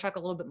Graffiti, I want to talk a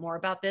little bit more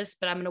about this,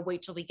 but I'm going to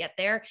wait till we get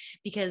there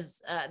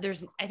because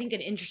there's, I think,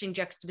 an interesting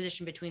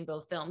juxtaposition between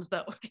both films,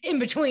 but in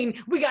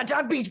between we got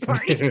Dog Beach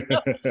Party.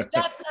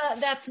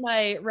 That's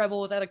my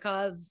Rebel Without a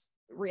Cause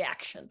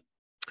reaction.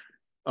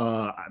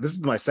 This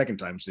is my second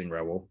time seeing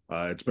Rebel.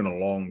 It's been a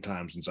long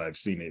time since I've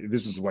seen it.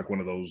 This is like one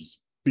of those,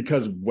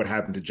 because of what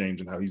happened to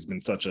James and how he's an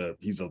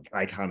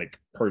iconic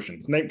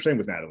person. Same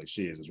with Natalie,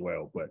 she is as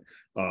well. But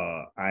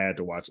I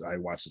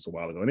watched this a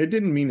while ago, and it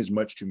didn't mean as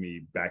much to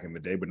me back in the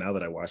day. But now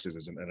that I watch this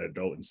as an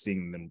adult and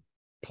seeing them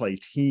play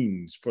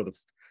teams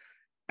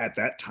at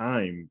that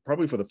time,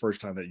 probably for the first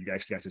time that you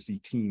actually got to see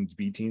teams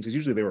be teams, because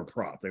usually they were a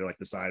prop. They were like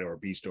the side or a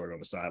B story on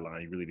the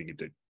sideline. You really didn't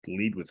get to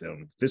lead with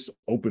them. This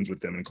opens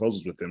with them and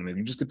closes with them, and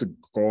you just get to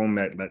go on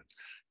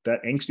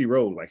that angsty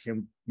road, like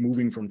him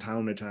moving from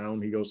town to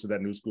town. He goes to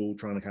that new school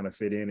trying to kind of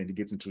fit in, and he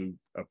gets into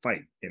a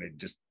fight, and it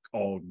just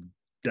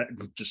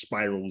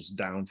spirals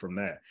down from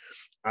that.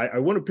 I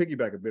want to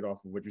piggyback a bit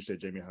off of what you said,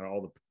 Jamie, how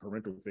all the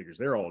parental figures,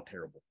 they're all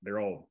terrible. They're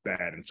all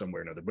bad in some way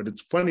or another. But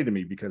it's funny to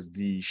me because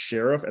the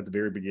sheriff at the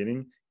very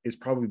beginning is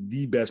probably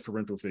the best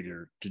parental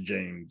figure to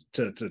James,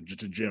 to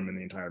Jim in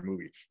the entire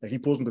movie. Like, he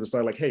pulls him to the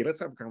side, like, hey,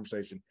 let's have a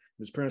conversation.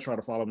 His parents try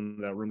to follow him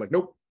in that room, like,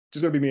 nope,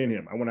 just gonna be me and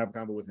him. I want to have a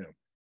convo with him.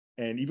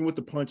 And even with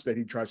the punch that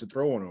he tries to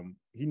throw on him,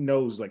 he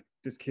knows, like,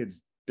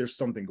 there's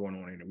something going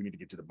on here. We need to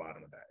get to the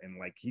bottom of that. And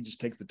like, he just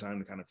takes the time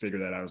to kind of figure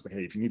that out. I was like,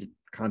 hey, if you need to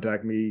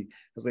contact me. I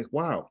was like,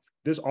 wow,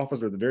 this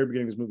officer at the very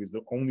beginning of this movie is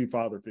the only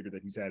father figure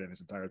that he's had in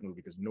this entire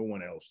movie, because no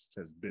one else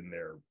has been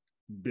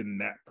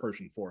that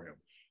person for him.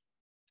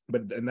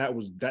 And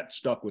that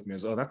stuck with me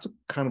as, oh, that's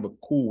kind of a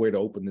cool way to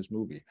open this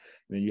movie.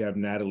 And then you have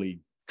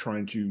Natalie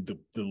trying to, the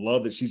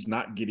love that she's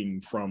not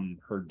getting from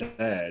her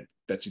dad,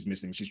 that she's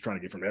missing, she's trying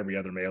to get from every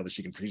other male that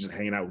she can. She's just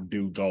hanging out with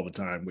dudes all the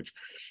time, which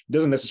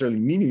doesn't necessarily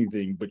mean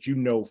anything, but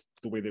the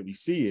way that we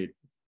see it,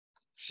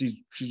 she's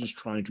just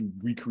trying to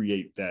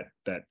recreate that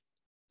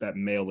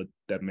male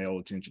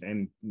attention.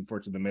 And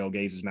unfortunately, the male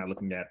gaze is not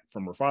looking at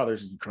from her father.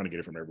 She's trying to get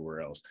it from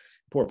everywhere else.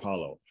 Poor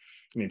Plato.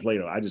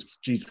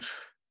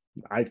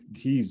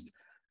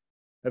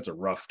 That's a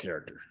rough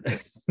character.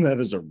 That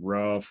is a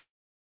rough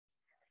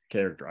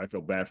character. I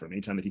feel bad for him.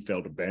 Anytime that he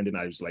felt abandoned,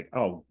 I was like,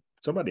 oh,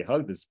 somebody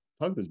hug this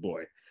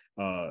boy.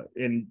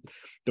 And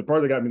the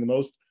part that got me the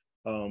most,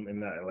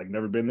 and I like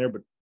never been there,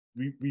 but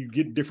we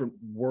get different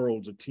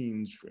worlds of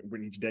teens for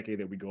each decade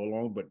that we go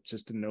along, but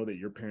just to know that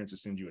your parents will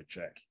send you a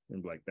check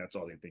and like, that's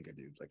all they think of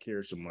you. It's like,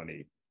 here's some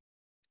money,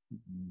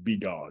 be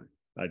gone.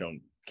 I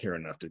don't care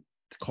enough to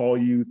call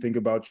you, think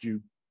about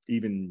you,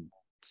 even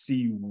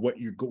see what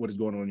is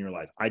going on in your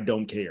life. I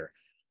don't care.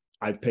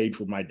 I've paid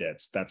for my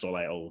debts. That's all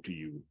I owe to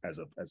you as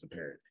a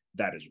parent.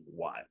 That is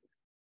wild.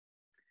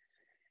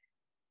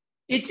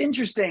 It's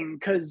interesting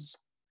because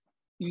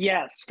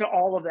yes, to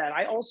all of that.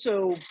 I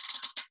also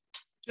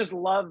just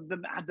love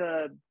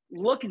the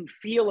look and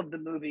feel of the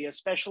movie,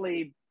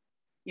 especially,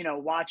 you know,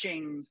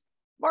 watching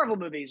Marvel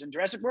movies and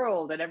Jurassic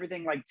World and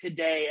everything like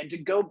today, and to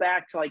go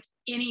back to like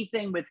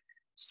anything with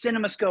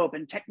CinemaScope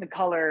and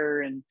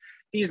Technicolor and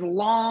these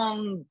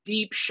long,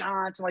 deep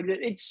shots. Like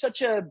it's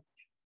such a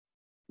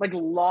like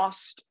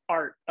lost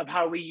art of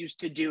how we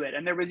used to do it.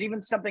 And there was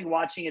even something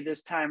watching it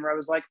this time where I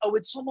was like, oh,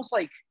 it's almost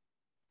like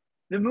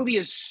the movie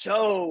is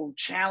so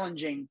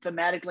challenging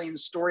thematically and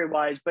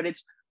story-wise, but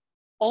it's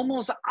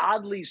almost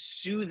oddly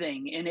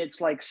soothing in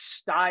its like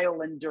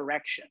style and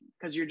direction,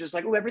 because you're just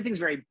like, oh, everything's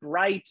very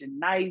bright and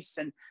nice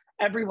and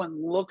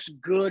everyone looks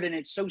good and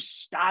it's so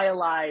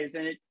stylized.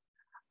 And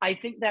I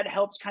think that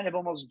helps kind of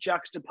almost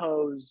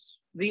juxtapose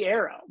the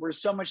era where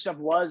so much stuff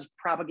was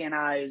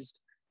propagandized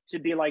to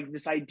be like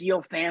this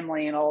ideal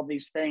family and all of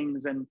these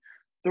things. And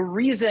the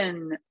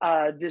reason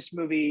this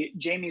movie,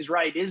 Jamie's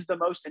right, is the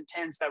most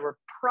intense that we're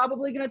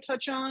probably going to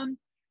touch on.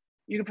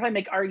 You could probably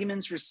make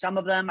arguments for some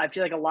of them. I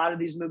feel like a lot of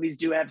these movies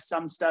do have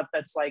some stuff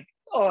that's like,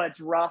 oh, it's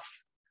rough.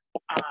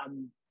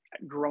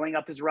 Growing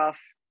up is rough.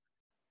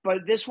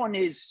 But this one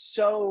is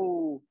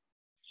so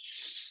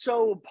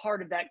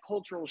part of that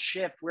cultural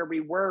shift where we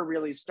were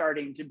really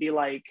starting to be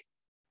like,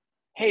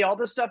 hey, all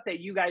the stuff that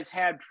you guys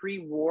had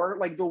pre-war,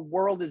 like the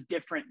world is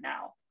different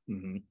now.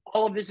 Mm-hmm.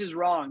 All of this is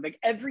wrong. Like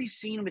every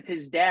scene with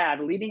his dad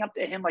leading up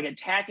to him, like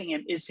attacking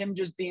him, is him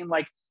just being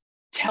like,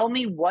 tell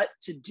me what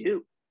to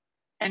do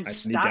and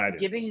stop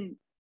giving.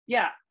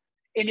 Yeah.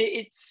 And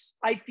it's,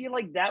 I feel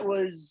like that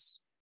was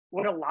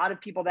what a lot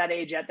of people that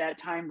age at that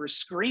time were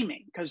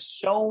screaming, because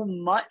so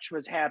much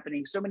was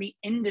happening. So many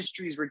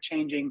industries were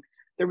changing.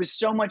 There was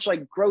so much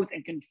like growth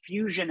and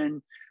confusion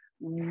and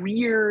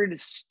weird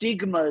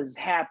stigmas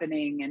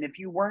happening. And if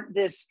you weren't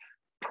this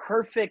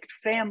perfect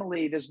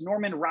family, this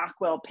Norman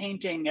Rockwell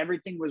painting,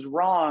 everything was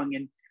wrong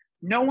and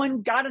no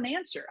one got an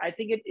answer. I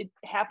think it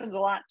happens a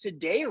lot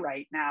today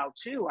right now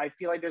too. I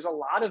feel like there's a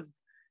lot of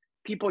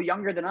people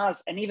younger than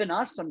us, and even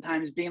us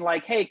sometimes, being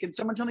like, hey, can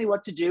someone tell me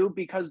what to do?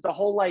 Because the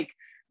whole like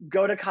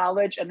go to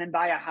college and then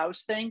buy a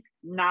house thing,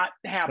 not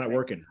happening. It's not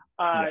working.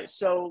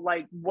 So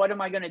like, what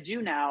am I going to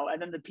do now?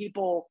 And then the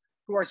people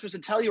who are supposed to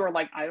tell you are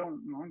like, I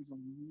don't know.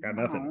 Got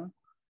nothing.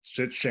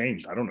 Shit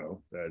changed. I don't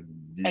know.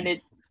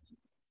 And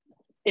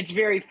it's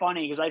very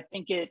funny because I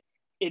think it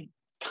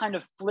kind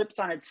of flips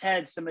on its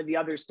head some of the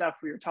other stuff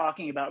we were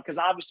talking about. Because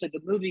obviously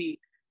the movie,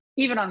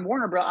 even on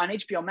Warner Bros. On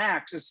HBO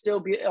Max, is still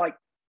be like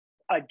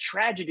a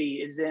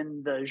tragedy is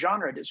in the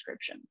genre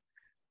description.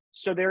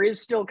 So there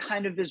is still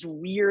kind of this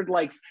weird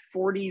like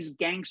 40s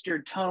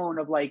gangster tone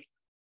of like,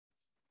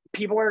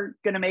 people are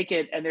going to make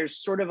it and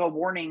there's sort of a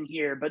warning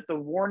here, but the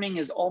warning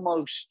is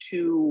almost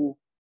to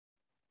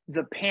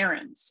the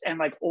parents and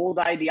like old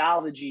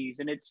ideologies.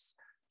 And it's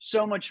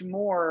so much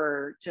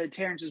more, to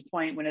Terrence's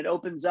point, when it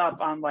opens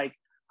up on like,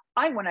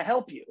 I want to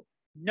help you,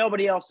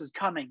 nobody else is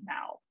coming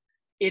now.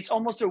 It's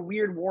almost a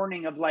weird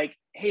warning of like,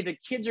 hey, the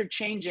kids are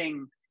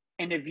changing,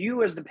 and if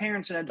you as the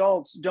parents and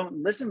adults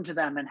don't listen to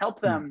them and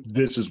help them,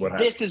 this is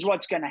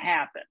what's going to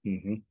happen.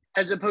 Mm-hmm.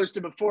 As opposed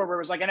to before, where it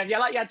was like, and if you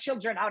let your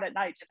children out at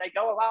night, if they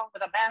go around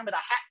with a man with a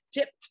hat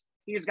tipped,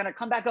 he's going to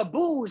come back a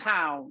booze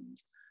hound.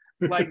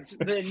 Like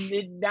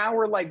now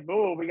we're like,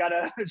 boo, we got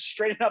to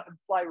straighten up and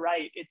fly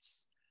right.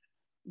 It's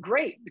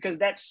great because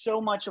that's so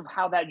much of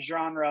how that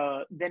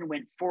genre then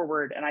went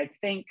forward. And I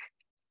think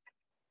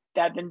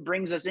that then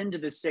brings us into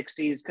the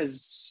 60s,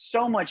 because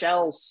so much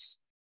else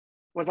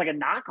was like a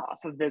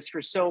knockoff of this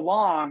for so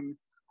long,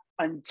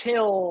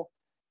 until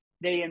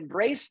they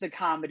embraced the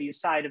comedy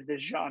side of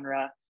this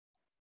genre.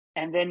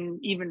 And then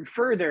even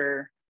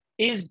further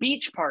is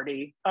Beach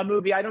Party, a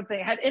movie I don't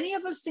think, had any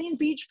of us seen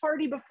Beach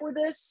Party before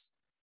this?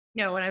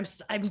 No, and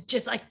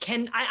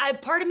I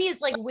part of me is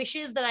like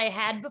wishes that I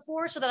had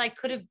before, so that I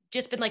could have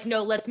just been like,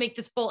 no, let's make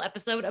this full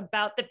episode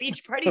about the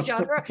beach party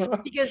genre,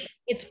 because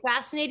it's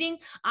fascinating.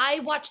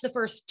 I watched the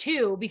first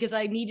two because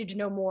I needed to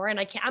know more,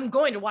 and I'm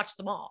going to watch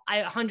them all.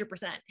 100%.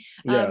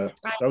 Yeah,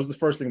 that was the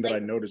first thing that I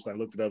noticed. I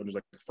looked it up and it was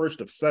like the first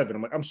of 7.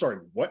 I'm like, I'm sorry,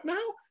 what now?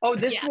 Oh,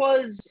 this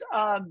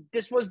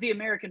was the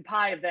American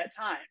Pie of that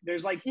time.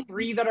 There's like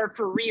 3 that are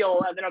for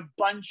real, and then a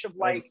bunch of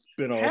like,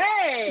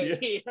 hey,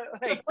 yeah.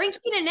 Like, Frankie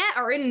and Annette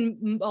are in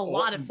a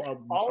lot of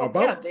them.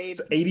 About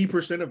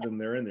 80% of them,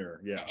 they're in there.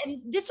 Yeah. And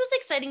this was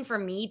exciting for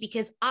me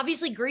because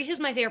obviously Grease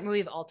is my favorite movie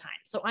of all time.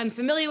 So I'm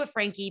familiar with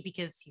Frankie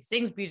because he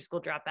sings Beauty School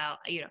Dropout,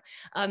 you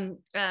know.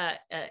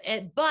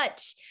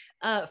 But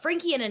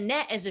Frankie and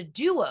Annette as a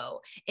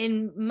duo.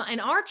 In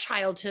our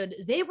childhood,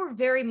 they were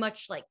very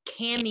much like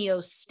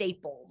cameo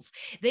staples.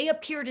 They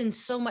appeared in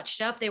so much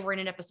stuff. They were in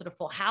an episode of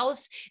Full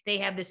House. They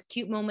have this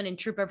cute moment in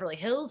True Beverly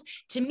Hills.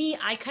 To me,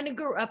 I kind of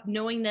grew up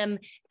knowing them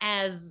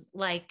as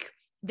like,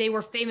 they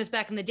were famous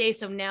back in the day,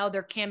 so now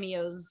they're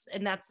cameos,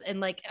 and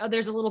like, oh,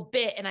 there's a little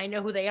bit and I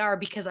know who they are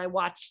because I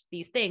watched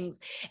these things.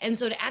 And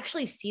so to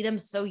actually see them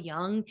so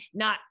young,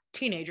 not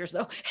teenagers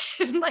though,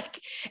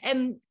 like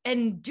and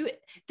do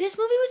it, this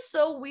movie was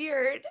so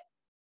weird.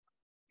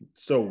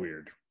 So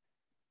weird.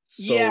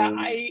 So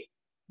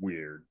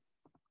weird.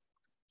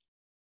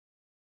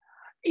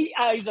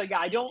 I was like,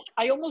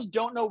 I almost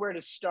don't know where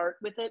to start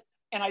with it.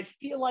 And I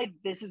feel like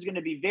this is going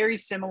to be very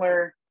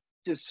similar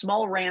to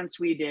small rants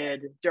we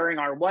did during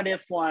our What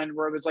If one,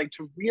 where it was like,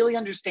 to really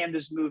understand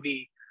this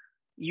movie,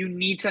 you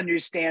need to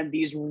understand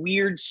these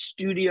weird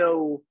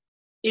studio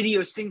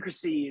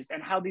idiosyncrasies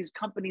and how these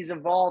companies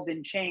evolved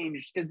and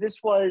changed. Because this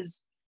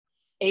was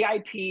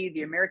AIP,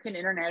 the American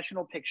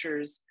International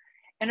Pictures.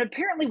 And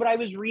apparently what I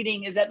was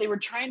reading is that they were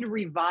trying to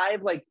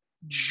revive like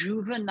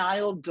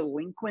juvenile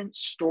delinquent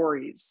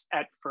stories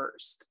at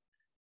first.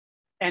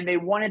 And they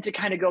wanted to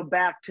kind of go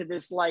back to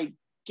this like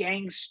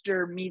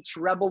gangster meets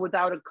rebel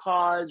without a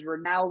cause.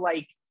 We're now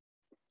like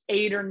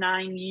 8 or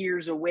 9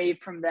 years away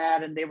from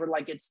that. And they were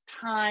like, it's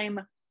time.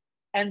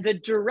 And the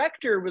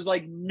director was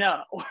like,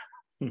 no,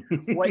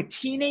 what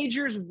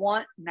teenagers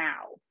want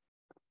now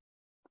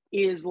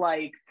is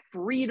like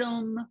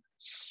freedom,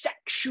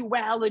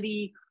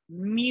 sexuality,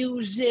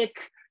 music.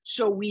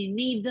 So we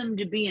need them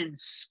to be in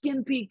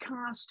skimpy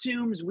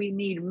costumes. We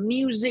need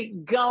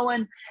music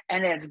going,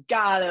 and it's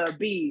gotta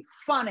be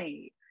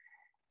funny.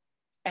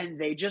 And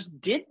they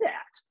just did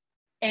that.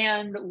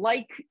 And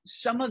like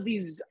some of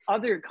these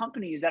other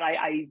companies that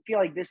I feel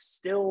like this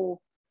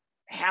still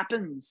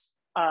happens.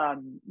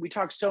 We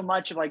talk so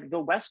much of like the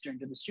Western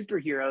to the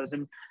superheroes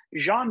and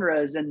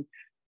genres, and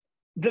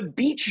the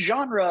beach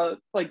genre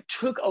like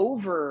took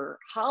over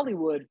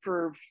Hollywood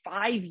for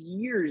 5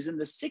 years in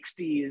the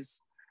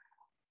 60s,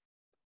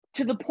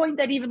 to the point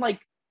that even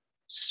like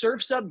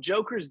Surf's Up,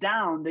 Joker's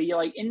Down, the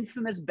like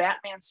infamous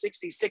Batman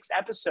 66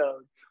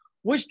 episode,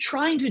 was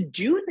trying to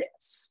do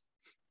this.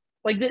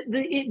 Like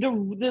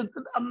the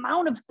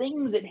amount of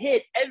things it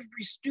hit,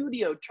 every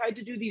studio tried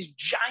to do these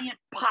giant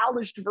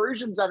polished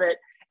versions of it,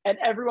 and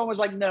everyone was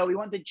like, no, we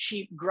want the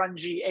cheap,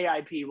 grungy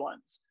AIP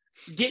ones.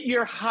 Get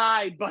your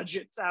high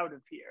budgets out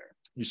of here.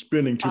 You're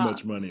spending too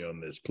much money on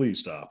this. Please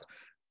stop.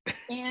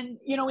 And,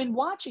 you know, in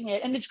watching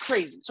it, and it's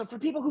crazy. So for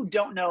people who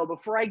don't know,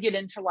 before I get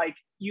into like,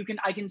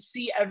 I can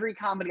see every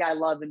comedy I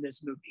love in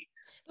this movie.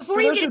 Before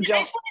you get into,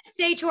 I just want to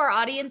say to our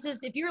audiences,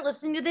 if you're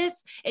listening to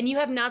this and you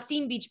have not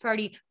seen Beach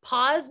Party,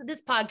 pause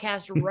this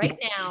podcast right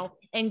now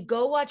and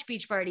go watch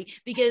Beach Party,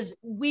 because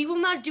we will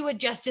not do it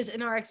justice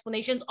in our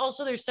explanations.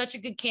 Also, there's such a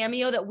good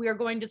cameo that we are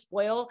going to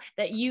spoil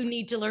that you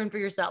need to learn for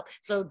yourself.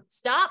 So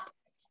stop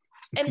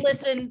and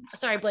listen.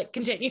 Sorry, Blake,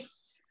 continue.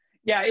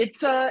 Yeah,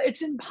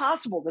 it's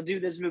impossible to do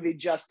this movie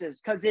justice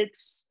because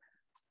it's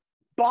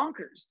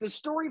bonkers. The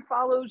story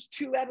follows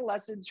two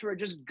adolescents who are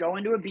just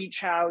going to a beach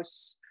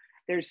house.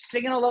 They're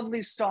singing a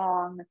lovely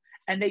song,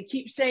 and they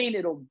keep saying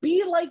it'll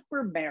be like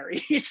we're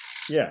married.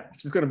 Yeah,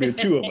 it's just going to be the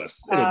two of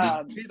us.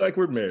 It'll be like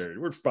we're married.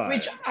 We're fine.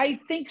 Which I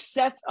think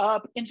sets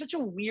up in such a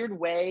weird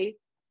way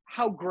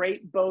how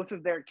great both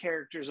of their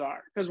characters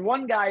are. Because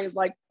one guy is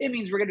like, it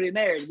means we're going to be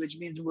married, which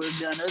means we're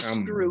going to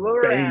screw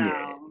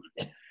around.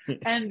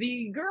 And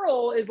the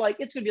girl is like,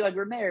 it's going to be like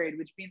we're married,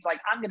 which means like,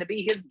 I'm going to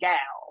be his gal.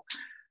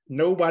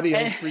 Nobody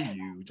else for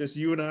you. Just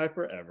you and I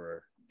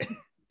forever.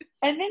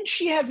 And then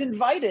she has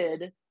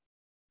invited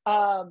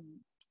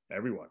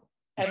everyone.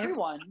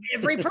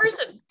 Every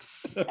person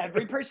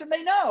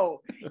they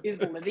know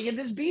is living in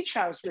this beach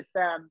house with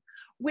them,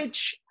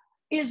 which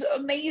is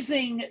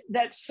amazing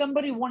that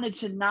somebody wanted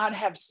to not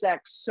have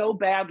sex so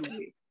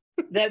badly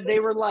that they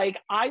were like,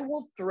 I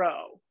will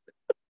throw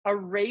a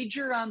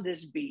rager on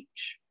this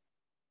beach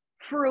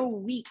for a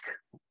week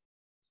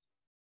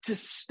to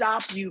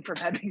stop you from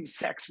having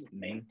sex with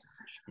me.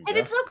 And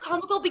it's so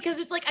comical because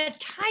it's like a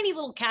tiny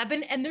little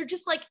cabin and they're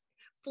just like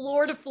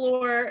floor to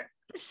floor,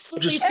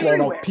 just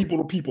sprawled out people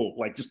to people,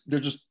 like they're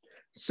just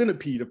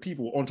centipede of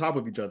people on top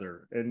of each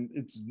other, and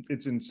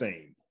it's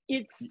insane.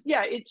 It's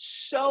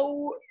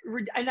so,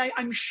 and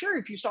I'm sure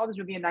if you saw this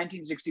movie in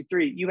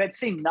 1963, you had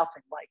seen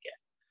nothing like it.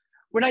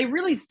 When I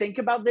really think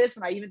about this,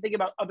 and I even think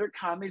about other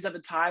comedies of the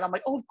time, I'm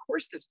like, oh, of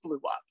course this blew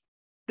up.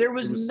 There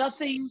was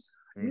nothing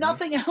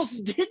else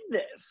did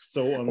this.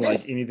 So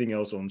unlike anything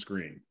else on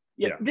screen.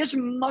 Yeah, this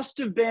must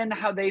have been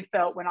how they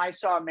felt when I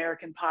saw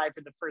American Pie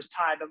for the first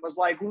time and was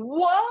like,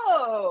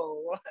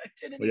 whoa, I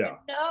didn't even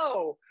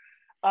know.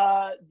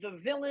 The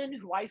villain,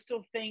 who I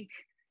still think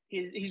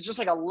he's just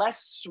like a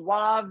less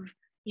suave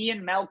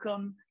Ian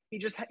Malcolm.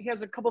 He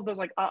has a couple of those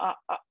like, I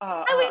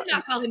would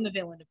not call him the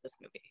villain of this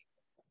movie.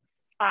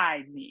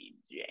 I mean,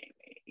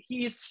 Jamie,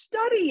 he's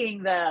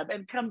studying them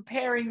and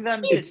comparing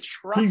them to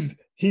Trump.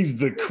 He's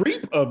the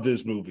creep of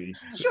this movie.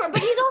 Sure,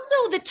 but he's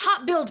also the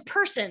top billed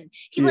person.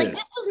 This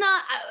was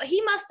not. He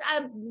must.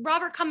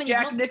 Robert Cummings.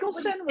 Jack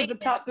Nicholson was the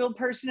top billed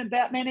person in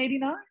Batman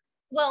 '89.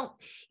 Well,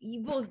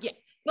 yeah,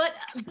 but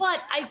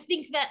I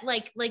think that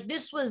like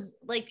this was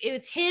like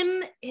it's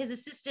him, his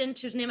assistant,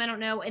 whose name I don't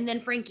know, and then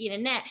Frankie and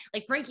Annette.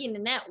 Like Frankie and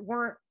Annette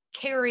weren't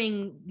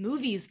carrying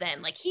movies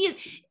then. Like he is.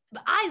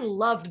 I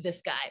loved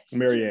this guy.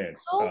 Marianne,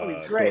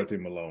 he's great. Dorothy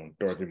Malone.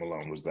 Dorothy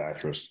Malone was the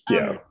actress.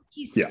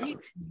 He's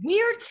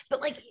weird,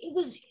 but like it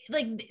was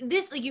like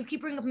this. Like you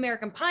keep bringing up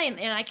American Pie,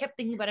 and I kept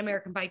thinking about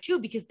American Pie too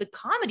because the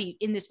comedy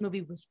in this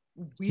movie was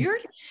weird,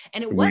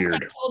 and it was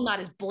sexual, not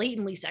as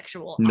blatantly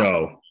sexual.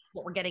 No,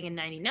 what we're getting in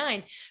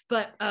 '99,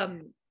 but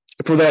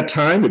for that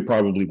time, it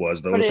probably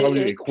was though. It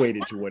probably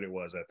equated to what it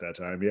was at that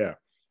time. Yeah,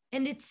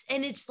 and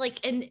it's like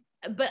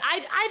but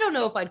I don't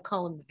know if I'd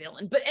call him the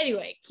villain, but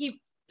anyway,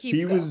 he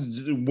was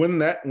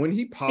when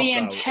he popped the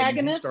out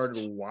antagonist. And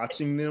started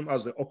watching them, I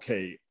was like,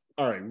 okay,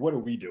 all right, what are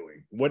we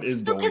doing? What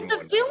is going on? Because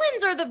the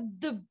villains are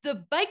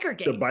the biker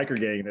gang. The biker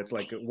gang. That's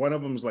like one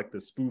of them is like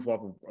the spoof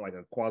off of like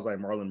a quasi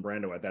Marlon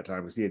Brando at that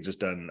time because he had just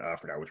done I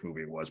forgot which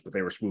movie it was, but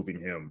they were spoofing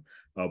him.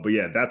 But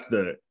yeah, that's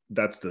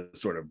the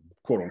sort of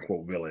quote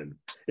unquote villain.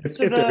 If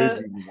there is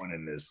even one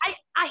in this.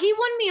 He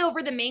won me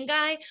over the main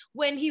guy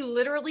when he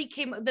literally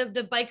came.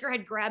 The biker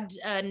had grabbed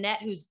Annette,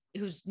 who's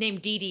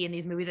named Dee Dee in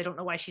these movies. I don't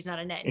know why she's not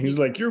Annette. And he's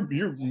like, "You're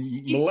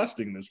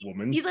molesting this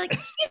woman." He's like,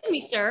 "Excuse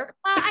me, sir.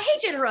 I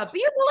hate to interrupt,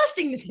 but you're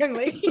molesting this young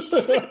lady."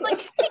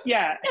 Like,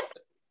 yeah,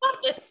 stop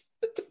this.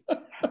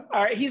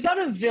 All right, he's not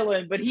a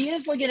villain, but he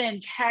is like an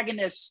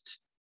antagonist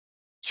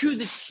to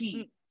the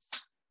teens.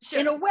 Sure.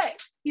 In a way,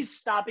 he's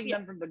stopping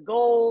them from the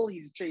goal.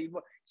 He's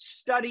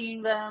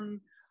studying them.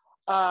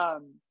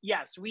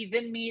 Yes, we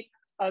then meet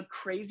a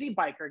crazy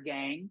biker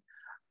gang.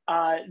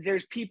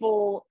 There's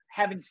people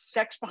having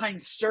sex behind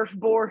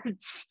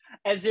surfboards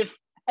as if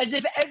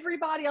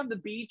everybody on the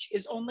beach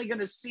is only going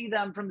to see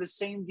them from the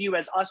same view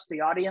as us, the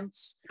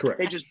audience. Correct.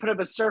 They just put up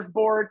a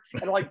surfboard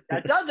and like,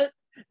 that does it.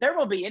 There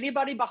will be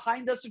anybody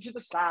behind us or to the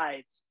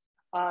sides.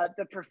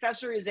 The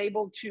professor is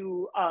able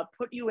to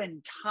put you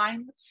in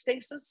time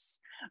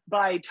stasis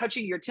by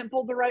touching your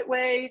temple the right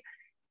way.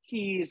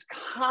 He's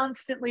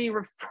constantly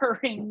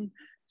referring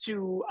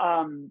to,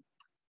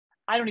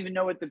 I don't even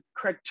know what the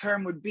correct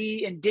term would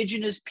be,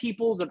 indigenous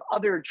peoples of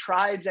other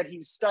tribes that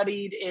he's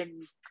studied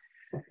in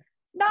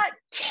not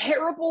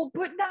terrible,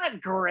 but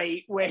not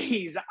great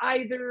ways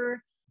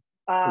either.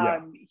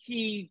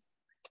 He,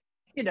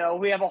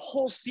 we have a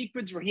whole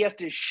sequence where he has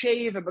to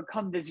shave and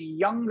become this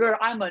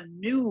younger, I'm a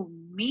new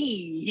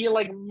me. He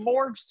like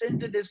morphs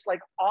into this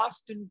like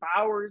Austin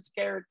Powers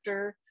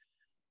character.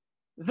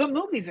 The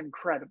movie's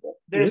incredible.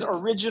 There's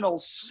original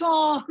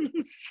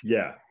songs.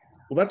 Yeah.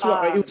 Well, that's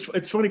why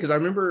it's funny because I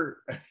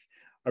remember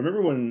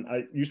when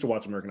I used to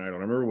watch American Idol. I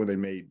remember when they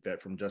made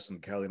that from Justin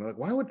Kelly, and I'm like,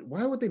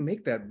 why would they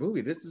make that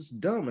movie? This is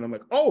dumb. And I'm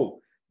like, oh,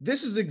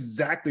 this is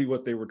exactly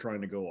what they were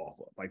trying to go off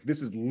of. Like,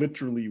 this is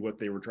literally what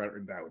they were trying to.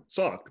 That would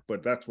suck,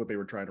 but that's what they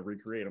were trying to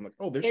recreate. I'm like,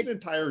 oh, there's an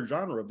entire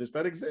genre of this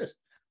that exists.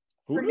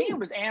 For me, it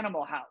was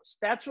Animal House.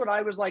 That's what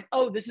I was like.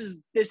 Oh, this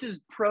is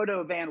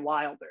proto Van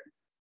Wilder.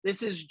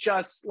 This is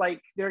just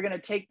like they're gonna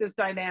take this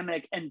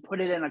dynamic and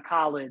put it in a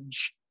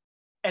college,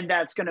 and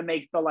that's gonna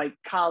make the like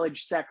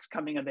college sex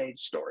coming of age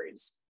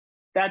stories.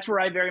 That's where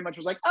I very much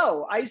was like,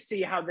 oh, I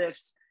see how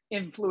this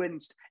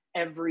influenced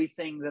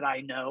everything that I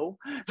know.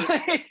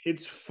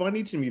 It's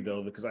funny to me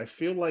though, because I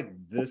feel like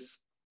this,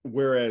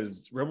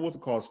 whereas Rebel with a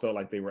Cause felt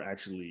like they were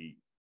actually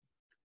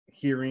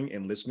hearing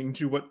and listening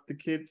to what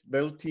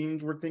those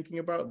teens were thinking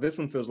about, this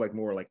one feels like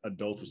more like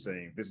adults are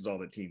saying this is all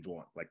that teens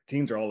want. Like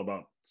teens are all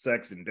about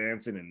sex and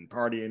dancing and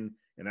partying,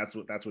 and that's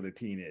what a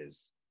teen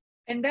is.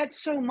 And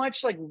that's so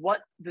much like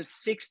what the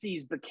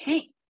 60s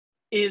became,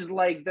 is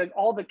like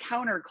all the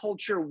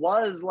counterculture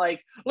was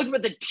like, look at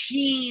what the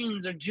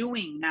teens are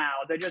doing now.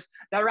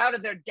 They're out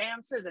of their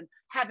dances and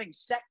having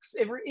sex.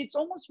 It's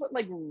almost what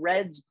like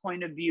Red's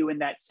point of view in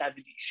that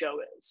 70s show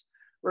is,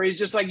 where he's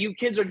just like, you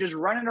kids are just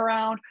running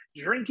around,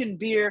 drinking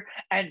beer,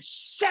 and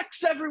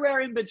sex everywhere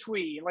in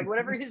between. Like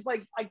whatever he's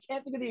like, I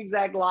can't think of the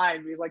exact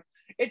line, but he's like,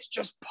 it's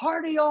just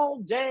party all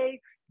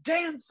day,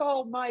 dance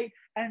all night,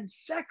 and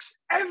sex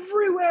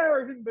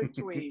everywhere in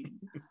between.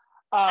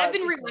 I've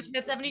been rewatching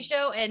that 70s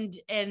show,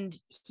 and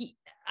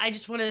I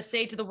just want to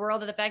say to the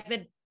world that the fact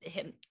that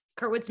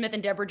Kurtwood Smith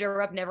and Deborah Jo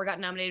Rupp never got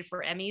nominated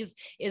for Emmys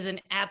is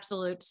an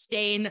absolute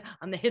stain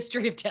on the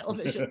history of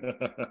television.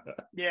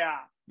 Yeah.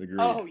 Agreed.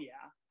 Oh yeah.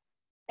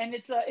 And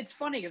it's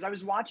funny because I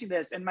was watching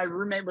this and my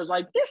roommate was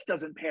like, this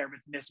doesn't pair with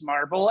Miss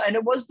Marvel. And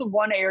it was the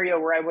one area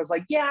where I was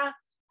like, yeah,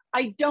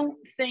 I don't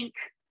think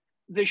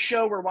the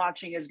show we're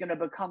watching is going to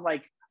become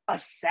like a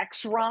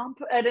sex romp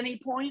at any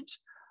point.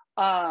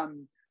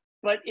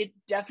 But it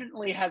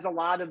definitely has a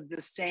lot of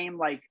the same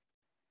like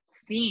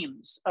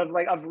themes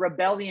of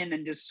rebellion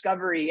and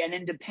discovery and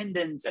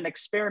independence and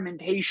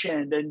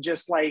experimentation and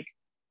just like,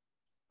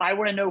 I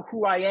want to know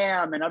who I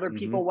am, and other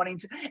people wanting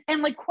to,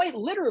 and like quite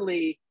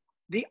literally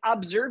the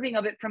observing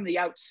of it from the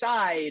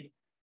outside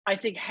I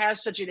think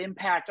has such an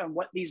impact on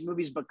what these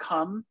movies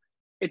become.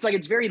 It's like,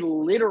 it's very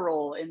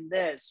literal in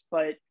this,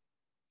 but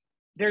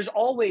there's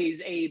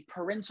always a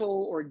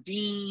parental or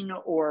dean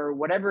or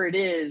whatever it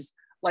is,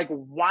 like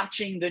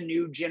watching the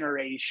new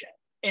generation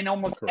in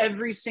almost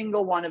every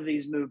single one of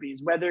these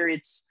movies, whether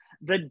it's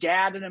the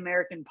dad in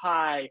American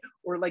Pie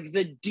or like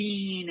the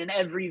dean in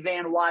every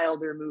Van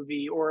Wilder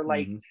movie, or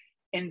like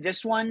in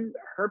this one,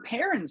 her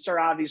parents are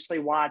obviously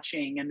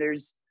watching, and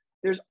there's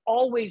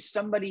always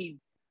somebody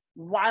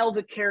while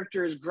the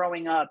character is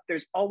growing up,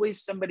 there's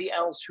always somebody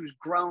else who's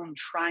grown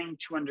trying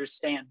to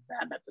understand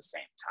them at the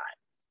same time.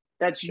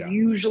 That's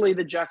usually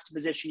the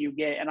juxtaposition you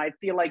get. And I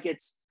feel like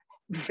it's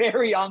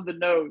very on the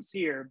nose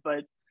here,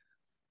 but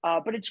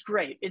it's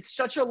great. It's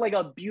such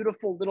a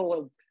beautiful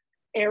little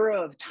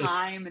era of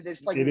time. And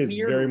this it is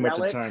weird very relic.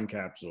 much a time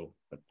capsule,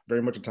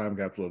 very much a time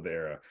capsule of the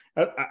era.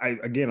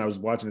 I was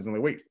watching this and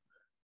I'm like, wait,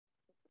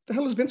 what the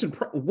hell is Vincent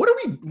Price?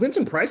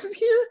 Vincent Price is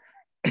here?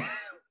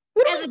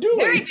 What are we doing?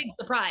 Very big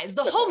surprise.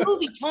 The whole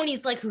movie,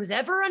 Tony's like, who's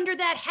ever under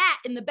that hat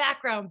in the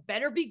background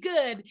better be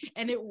good.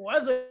 And it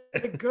was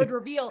a good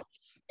reveal.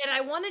 And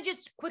I want to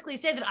just quickly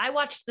say that I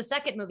watched the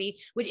second movie,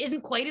 which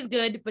isn't quite as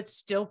good, but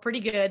still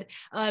pretty good.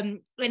 And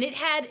it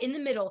had in the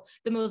middle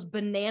the most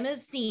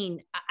bananas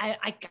scene.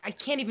 I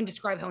can't even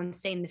describe how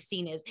insane the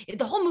scene is.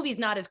 The whole movie is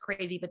not as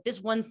crazy, but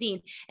this one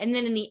scene. And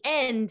then in the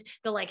end,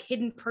 the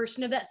hidden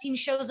person of that scene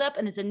shows up,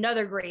 and it's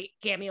another great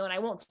cameo. And I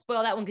won't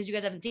spoil that one because you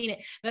guys haven't seen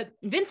it. But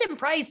Vincent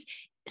Price,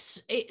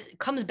 it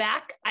comes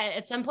back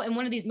at some point in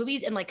one of these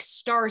movies and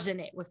stars in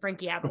it with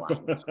Frankie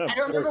Avalon. I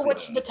don't remember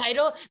the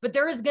title, but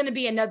there is going to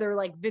be another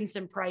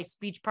Vincent Price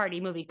beach party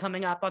movie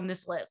coming up on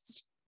this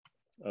list.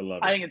 I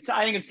love it. I think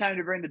it's time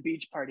to bring the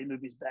beach party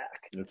movies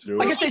back. Let's do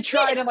it. I guess they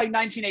tried in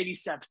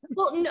 1987.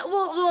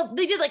 Well,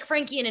 they did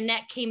Frankie and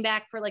Annette came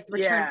back for the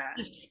return.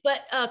 Yeah. But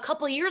a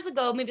couple of years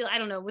ago, maybe, I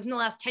don't know, within the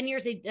last 10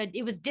 years,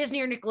 it was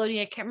Disney or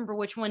Nickelodeon, I can't remember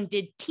which one,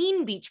 did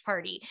Teen Beach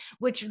Party,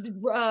 which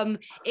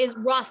is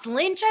Ross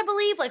Lynch, I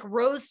believe,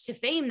 rose to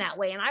fame that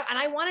way. And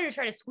I wanted to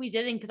try to squeeze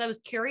it in because I was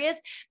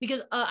curious,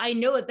 because I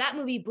know that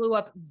movie blew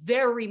up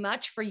very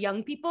much for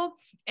young people.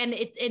 And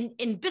it's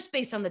just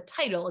based on the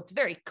title, it's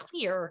very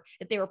clear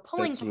that they were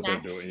pulling from that.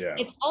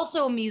 It's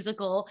also a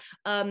musical.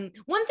 One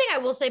thing I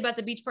will say about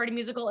the Beach Party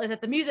musical is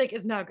that the music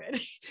is not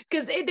good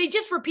because they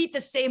just repeat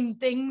the same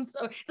things.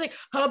 So it's like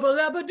hubba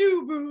lubba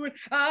doo boo.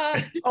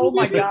 Oh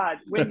my god!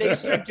 When they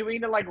start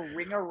doing the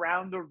Ring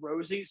Around the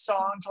Rosie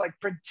song to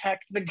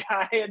protect the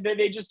guy, and then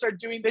they just start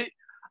doing the.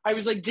 I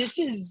was like, this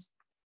is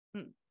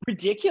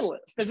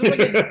ridiculous. This is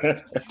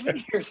a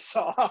junior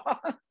song.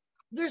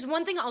 There's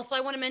one thing also I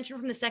want to mention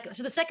from the second.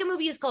 So the second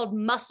movie is called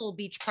Muscle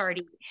Beach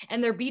Party,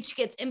 and their beach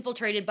gets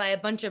infiltrated by a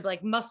bunch of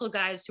muscle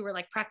guys who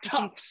are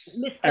practicing.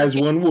 As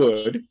one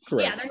would,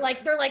 correct. Yeah,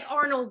 they're like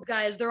Arnold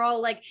guys. They're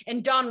all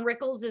and Don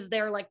Rickles is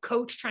their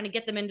coach trying to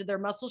get them into their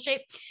muscle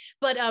shape.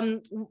 But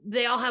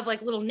they all have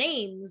little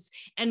names,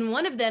 and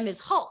one of them is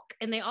Hulk,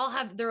 and they all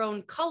have their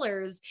own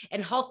colors.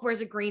 And Hulk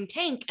wears a green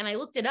tank. And I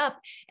looked it up,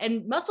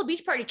 and Muscle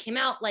Beach Party came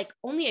out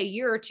only a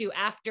year or two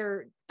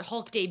after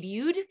Hulk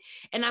debuted,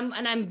 and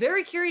I'm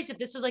very curious if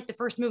this was the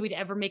first movie to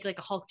ever make a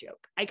Hulk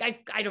joke. I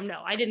don't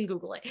know. I didn't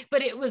Google it,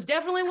 but it was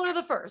definitely one of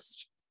the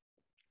first.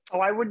 Oh,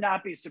 I would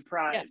not be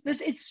surprised. Yeah.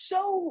 It's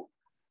so.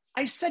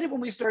 I said it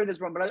when we started this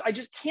one, but I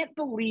just can't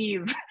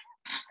believe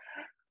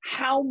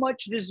how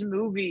much this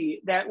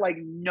movie that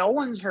no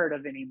one's heard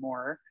of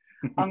anymore,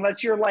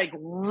 unless you're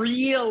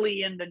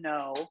really in the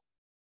know.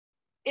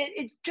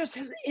 It just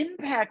has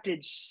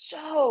impacted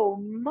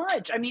so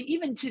much. I mean,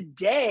 even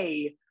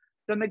today.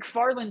 The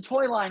McFarlane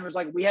toy line was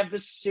we have the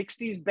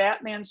 60s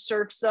Batman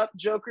Surfs Up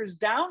Joker's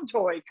Down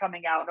toy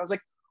coming out. And I was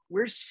like,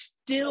 we're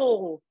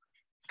still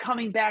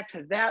coming back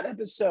to that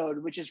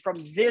episode, which is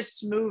from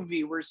this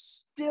movie. We're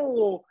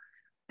still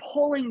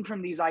pulling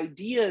from these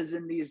ideas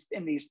and these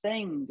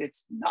things.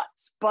 It's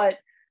nuts. But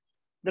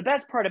the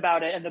best part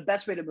about it, and the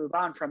best way to move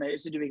on from it,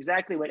 is to do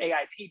exactly what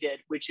AIP did,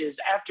 which is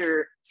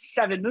after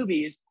 7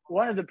 movies,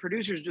 one of the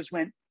producers just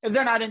went,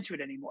 they're not into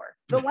it anymore.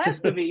 The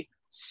last movie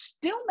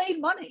still made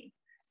money.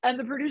 And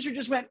the producer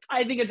just went,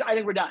 I think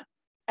we're done.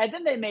 And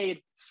then they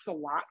made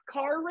slot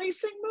car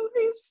racing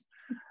movies.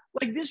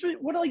 This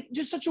was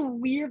just such a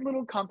weird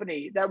little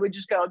company that would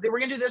just go, we're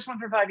gonna do this one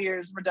for 5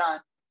 years, we're done.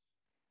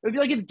 It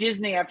would be if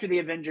Disney after the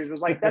Avengers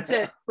was that's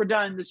it, we're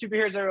done, the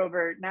superheroes are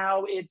over.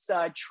 Now it's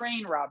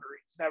train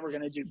robberies that we're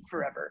gonna do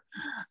forever.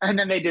 And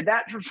then they did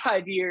that for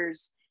 5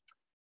 years.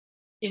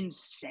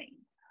 Insane.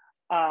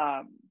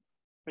 But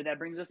that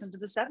brings us into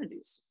the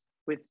 70s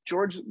with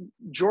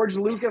George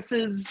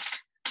Lucas's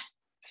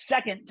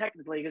second,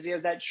 technically, because he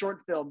has that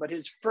short film, but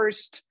his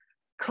first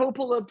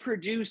Coppola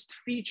produced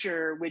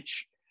feature,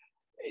 which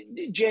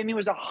Jamie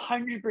was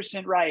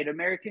 100% right.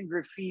 American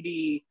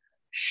Graffiti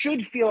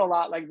should feel a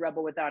lot like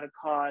Rebel Without a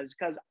Cause,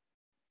 because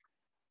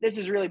this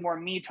is really more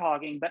me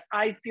talking, but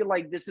I feel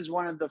like this is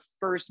one of the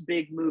first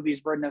big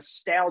movies where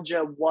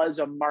nostalgia was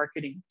a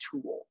marketing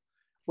tool,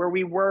 where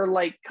we were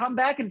come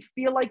back and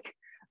feel like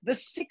the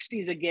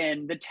 60s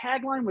again. The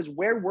tagline was,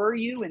 where were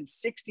you in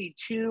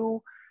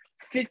 62?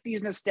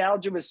 50s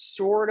nostalgia was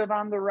sort of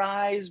on the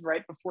rise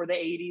right before the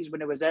 80s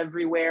when it was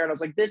everywhere. And I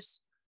was like, this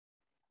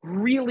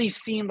really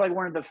seemed like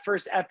one of the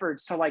first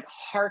efforts to like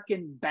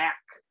harken back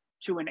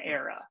to an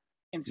era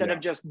instead of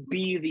just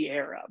be the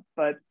era.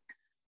 But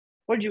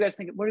what did you guys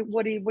think?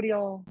 What do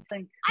y'all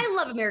think? I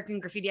love American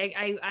Graffiti.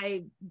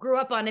 I grew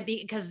up on it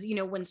because, you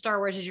know, when Star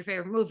Wars is your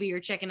favorite movie, you're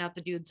checking out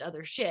the dude's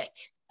other shit.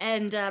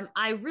 And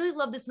I really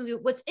love this movie.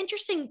 What's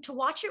interesting to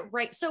watch it,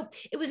 right? So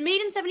it was made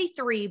in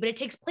 73, but it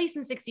takes place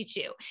in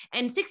 62.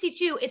 And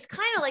 62, it's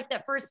kind of like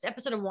that first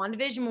episode of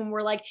WandaVision when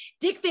we're like,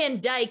 Dick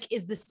Van Dyke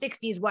is the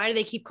 60s. Why do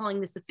they keep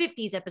calling this the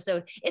 50s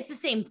episode? It's the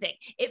same thing.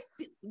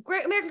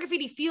 American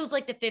Graffiti feels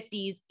like the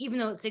 50s, even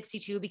though it's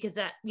 62, because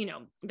that, you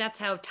know, that's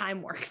how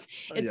time works.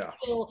 It's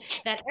still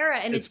that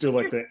era. And it's still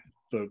like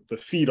the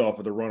feed off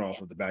of the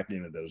runoff of the back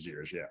end of those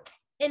years. Yeah.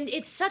 And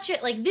it's such a,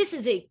 like, this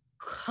is a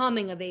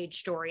coming of age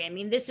story. I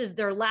mean, this is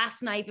their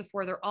last night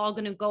before they're all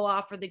going to go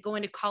off, or they're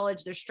going to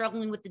college. They're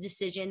struggling with the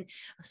decision.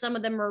 Some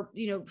of them are,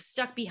 you know,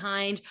 stuck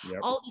behind,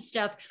 all this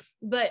stuff.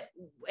 But,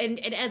 and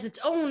as its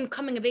own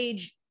coming of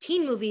age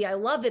teen movie, I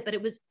love it. But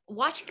it was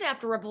watching it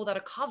after Rebel Without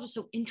a Cause was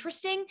so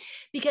interesting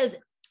because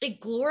it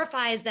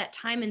glorifies that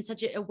time in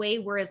such a way.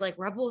 Whereas like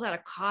Rebel Without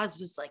a Cause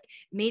was like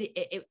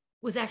it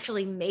was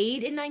actually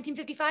made in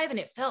 1955 and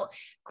it felt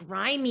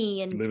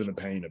grimy and living the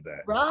pain of that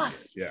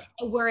rough. Yeah.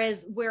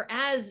 Whereas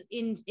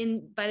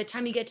in by the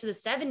time you get to the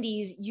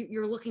 70s,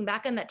 you're looking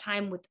back on that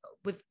time with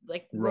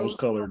like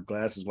rose-colored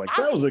glasses, like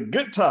that was a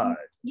good time.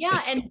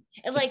 Yeah. And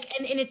like,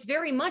 and it's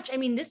very much, I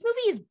mean, this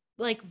movie is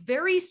like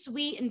very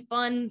sweet and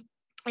fun.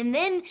 And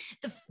then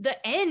the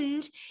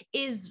end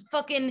is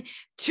fucking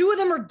two of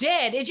them are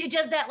dead. It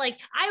does that, like,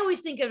 I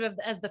always think of it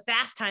as the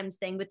Fast Times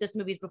thing, but this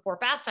movie's before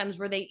Fast Times,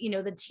 where they, you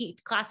know, the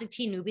classic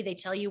teen movie, they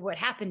tell you what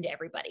happened to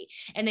everybody.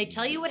 And they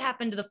tell you what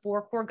happened to the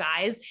four core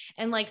guys.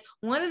 And like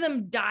one of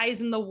them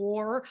dies in the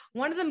war.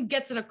 One of them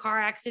gets in a car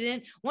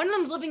accident. One of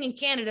them's living in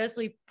Canada.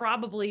 So he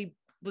probably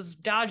was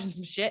dodging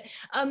some shit.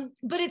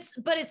 But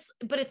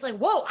it's like,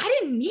 whoa, I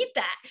didn't need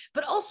that.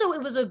 But also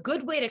it was a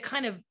good way to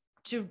kind of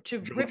to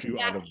rip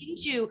back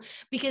into,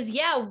 because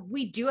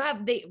we do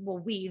have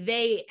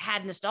they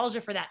had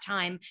nostalgia for that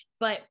time,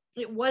 but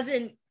it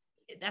wasn't,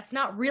 that's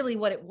not really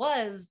what it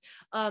was.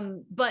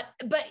 But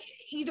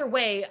either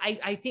way,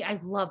 I think I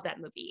love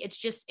that movie. It's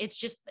just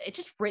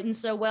written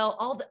so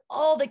well.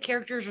 All the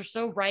characters are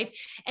so ripe,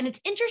 and it's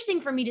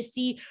interesting for me to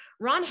see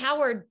Ron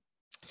Howard.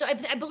 So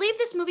I believe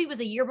this movie was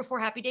a year before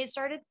Happy Days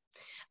started.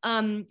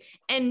 And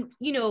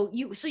you know,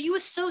 you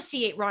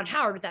associate Ron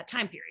Howard with that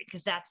time period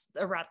because that's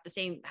around the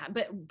same,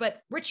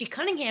 but Richie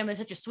Cunningham is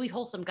such a sweet,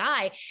 wholesome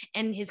guy,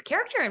 and his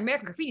character in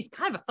American Graffiti is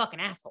kind of a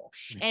fucking asshole.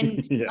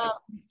 And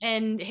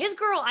and his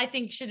girl, I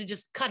think, should have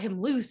just cut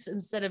him loose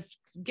instead of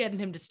getting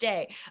him to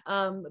stay.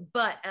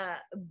 But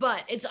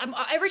it's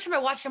every time I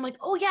watch him, I'm like,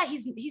 oh yeah,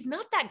 he's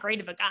not that great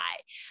of a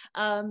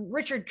guy.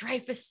 Richard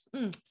Dreyfuss,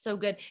 so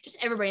good. Just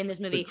everybody in this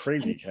movie. It's a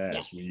crazy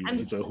cast.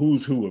 It's a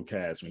who's who of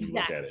cast when you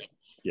look at it.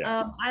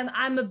 Yeah.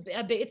 I'm a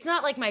bit, it's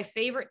not like my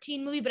favorite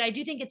teen movie, but I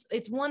do think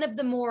it's one of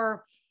the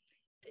more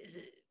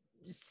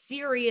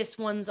serious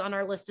ones on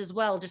our list as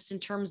well, just in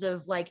terms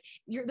of like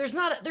there's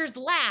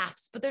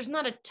laughs, but there's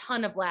not a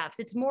ton of laughs.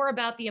 It's more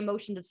about the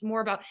emotions. It's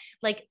more about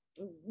like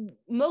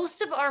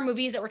most of our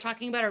movies that we're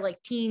talking about are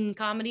like teen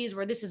comedies,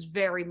 where this is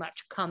very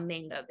much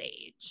coming of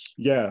age.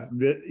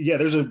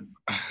 There's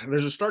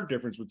a stark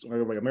difference with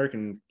like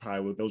American Pie,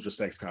 with those are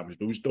sex comedies,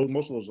 but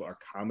most of those are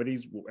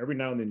comedies. Every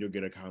now and then you'll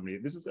get a comedy.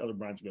 This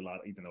reminds me a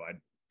lot, even though I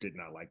did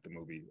not like the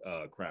movie.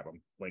 Crap,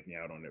 I'm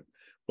blanking out on it.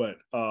 But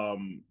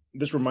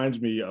this reminds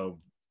me of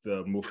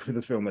the movie,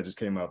 the film that just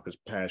came out this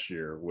past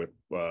year with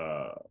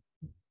the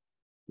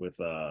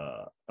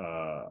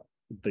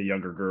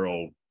younger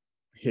girl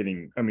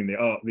hitting,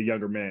 the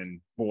younger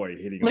boy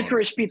hitting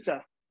Licorice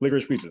Pizza.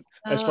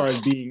 As far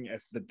as being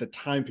as the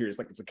time period, it's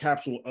like it's a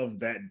capsule of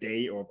that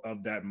day or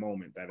of that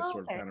moment that is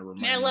sort of kind of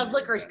reminding. I love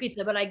Licorice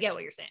Pizza, but I get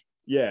what you're saying.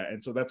 Yeah,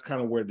 and so that's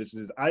kind of where this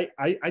is. I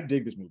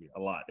dig this movie a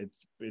lot.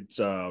 It's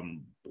a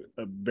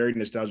very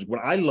nostalgic.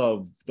 What I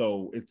love,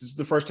 though, this is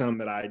the first time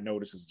that I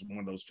noticed. It's one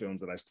of those films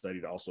that I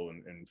studied also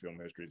in film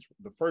history. It's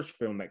the first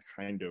film that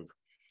kind of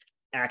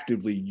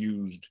actively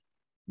used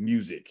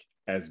music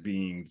as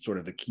being sort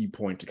of the key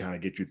point to kind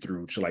of get you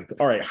through to like,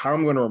 all right, how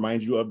I'm going to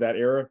remind you of that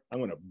era. I'm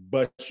going to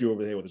bust you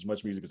over the head with as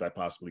much music as I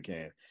possibly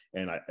can.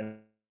 And I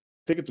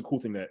think it's a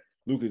cool thing that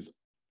Lucas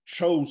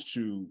chose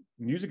to,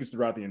 music is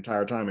throughout the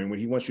entire time. And when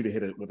he wants you to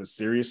hit it with a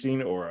serious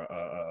scene or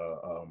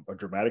a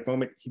dramatic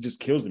moment, he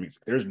just kills the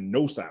music. There's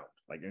no sound,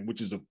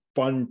 which is a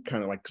fun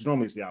kind of like, because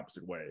normally it's the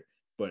opposite way,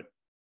 but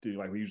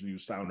we usually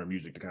use sound or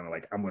music to kind of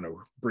like, I'm going to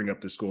bring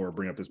up the score,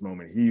 bring up this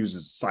moment. He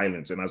uses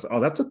silence. And I was like, oh,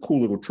 that's a cool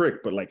little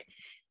trick. But like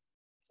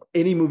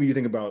any movie you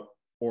think about,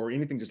 or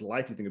anything just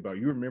life you think about,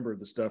 you remember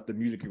the stuff, the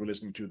music you were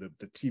listening to, the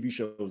TV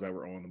shows that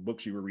were on, the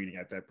books you were reading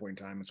at that point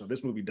in time. And so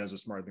this movie does a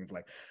smart thing for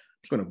like,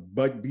 I'm just going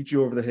to beat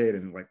you over the head,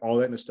 and like all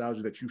that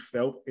nostalgia that you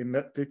felt in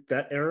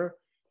that era,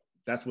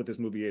 that's what this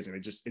movie is. And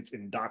it's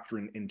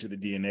indoctrined into the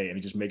DNA, and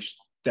it just makes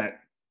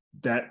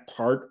that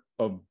part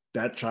of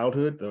that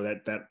childhood or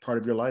that part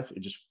of your life,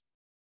 it just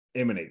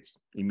emanates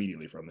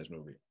immediately from this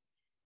movie.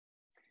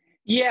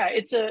 Yeah,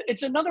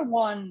 it's another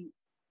one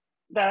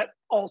that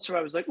also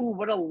I was like, ooh,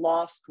 what a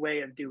lost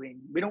way of doing.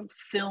 We don't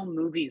film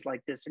movies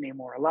like this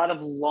anymore. A lot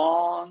of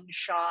long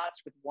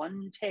shots with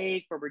one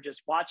take where we're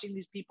just watching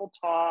these people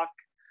talk.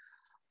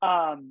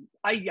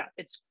 Yeah,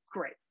 it's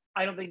great.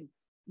 I don't think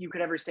you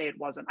could ever say it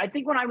wasn't. I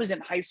think when I was in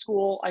high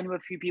school, I knew a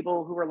few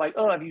people who were like,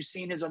 oh, have you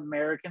seen his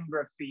American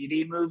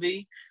Graffiti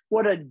movie?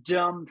 What a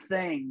dumb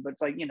thing. But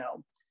it's like,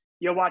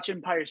 you'll watch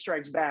Empire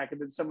Strikes Back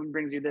and then someone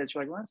brings you this.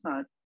 You're like, well, that's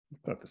not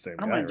the same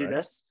I don't want to do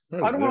this. I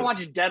don't want to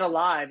watch Dead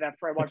Alive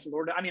after I watch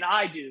Lord. I mean,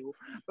 I do,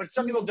 but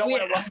some people don't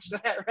want to watch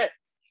that, right?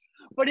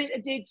 But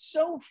it's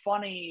so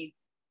funny,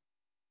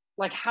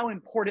 like how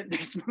important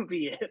this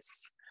movie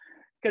is,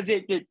 because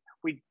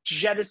we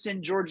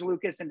jettisoned George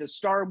Lucas into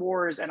Star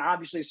Wars, and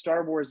obviously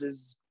Star Wars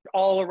is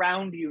all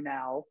around you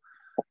now.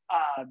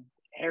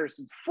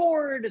 Harrison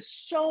Ford,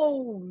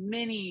 so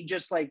many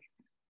just like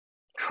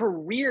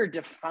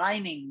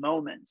career-defining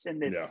moments in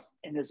this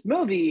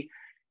movie.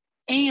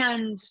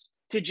 And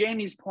to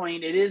Jamie's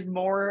point, it is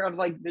more of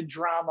like the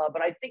drama.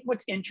 But I think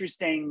what's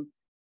interesting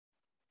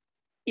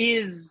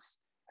is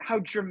how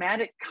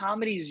dramatic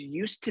comedies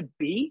used to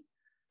be.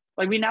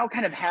 Like we now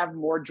kind of have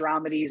more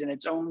dramedies in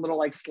its own little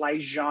like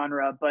slice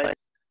genre. But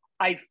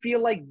I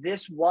feel like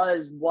this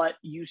was what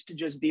used to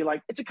just be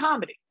like, it's a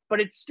comedy, but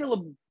it's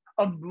still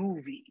a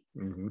movie.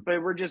 Mm-hmm.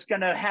 But we're just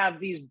going to have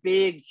these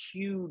big,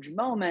 huge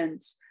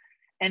moments.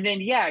 And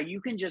then,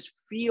 you can just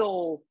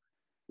feel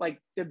like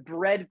the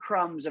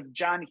breadcrumbs of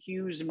John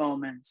Hughes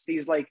moments,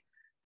 these like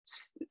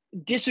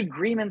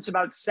disagreements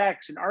about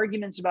sex and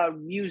arguments about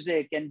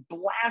music and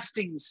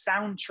blasting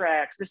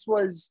soundtracks. This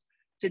was,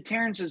 to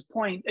Terrence's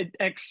point, an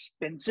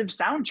expensive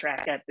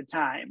soundtrack at the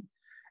time.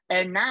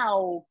 And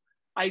now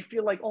I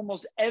feel like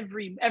almost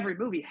every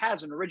movie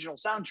has an original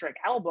soundtrack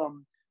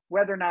album,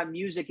 whether or not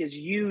music is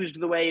used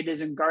the way it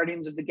is in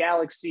Guardians of the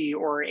Galaxy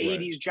or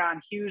 80s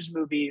John Hughes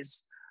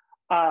movies,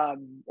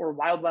 or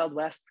Wild Wild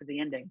West for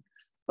the ending.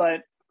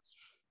 But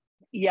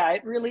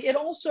it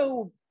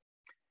also,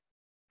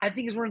 I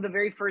think, is one of the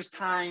very first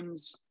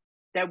times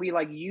that we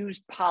like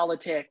used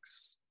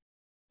politics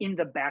in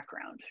the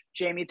background.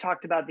 Jamie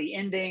talked about the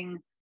ending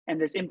and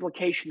this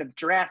implication of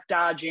draft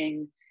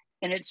dodging.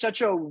 And it's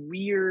such a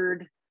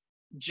weird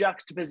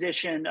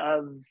juxtaposition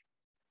of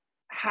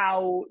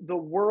how the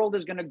world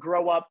is going to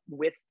grow up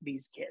with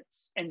these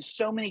kids. And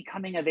so many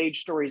coming of age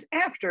stories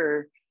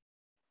after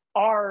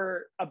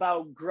are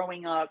about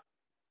growing up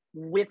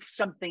with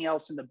something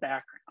else in the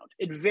background.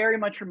 It very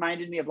much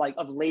reminded me of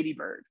Lady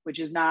Bird, which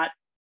is not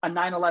a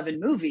 9/11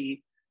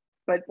 movie,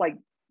 but like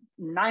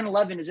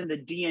 9/11 is in the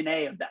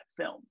DNA of that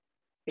film.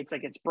 It's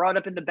like, it's brought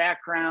up in the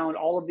background.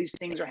 All of these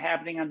things are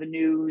happening on the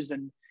news,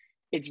 and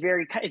it's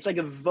like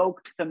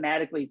evoked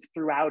thematically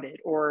throughout it.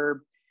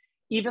 Or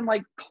even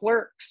like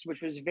Clerks,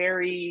 which was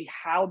very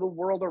how the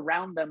world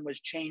around them was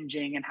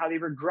changing and how they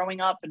were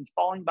growing up and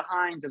falling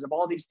behind because of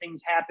all these things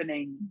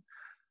happening.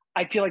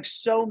 I feel like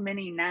so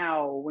many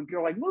now, when people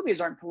are like, movies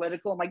aren't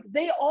political, I'm like,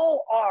 they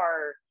all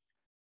are,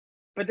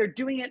 but they're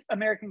doing it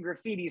American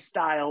Graffiti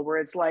style, where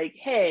it's like,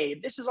 hey,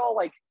 this is all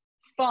like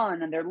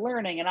fun and they're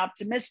learning and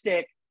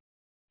optimistic,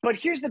 but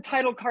here's the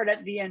title card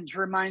at the end to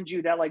remind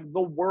you that like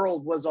the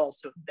world was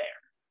also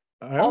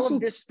there. All of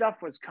this stuff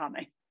was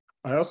coming.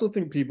 I also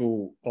think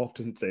people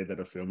often say that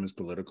a film is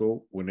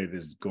political when it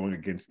is going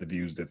against the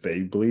views that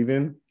they believe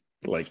in.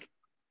 Like,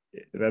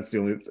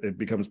 it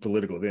becomes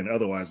political then.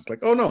 Otherwise, it's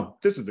like, oh no,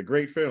 this is a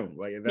great film.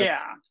 Like,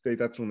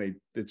 that's when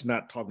it's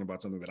not talking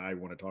about something that I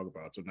want to talk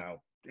about. So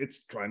now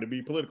it's trying to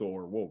be political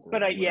or woke.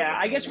 But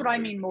I guess what I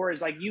mean more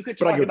is like, you could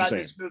talk about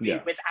this movie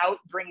without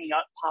bringing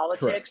up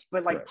politics,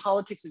 but like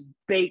politics is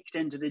baked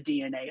into the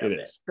DNA of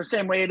it. The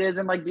same way it is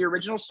in like the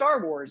original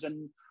Star Wars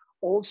and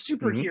old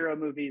superhero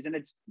movies, and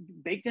it's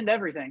baked into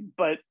everything.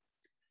 But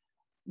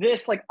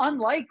this, like,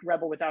 unlike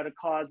Rebel Without a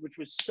Cause, which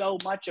was so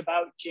much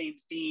about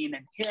James Dean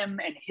and him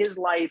and his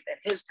life and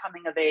his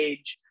coming of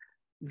age,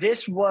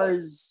 this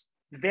was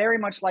very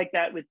much like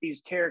that with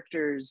these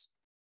characters,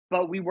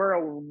 but we were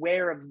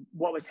aware of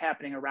what was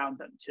happening around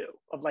them too,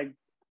 of like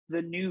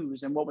the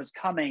news and what was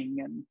coming.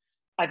 And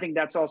I think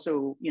that's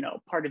also,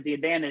 part of the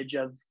advantage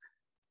of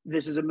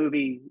this is a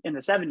movie in the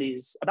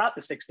 70s about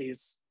the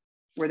 60s,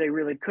 where they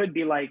really could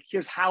be like,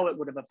 here's how it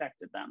would have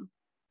affected them.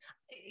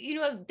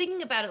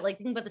 Thinking about it, like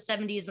thinking about the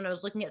 70s, when I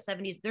was looking at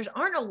 70s, there's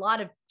aren't a lot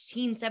of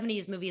teen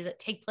 70s movies that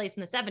take place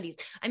in the 70s.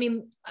 I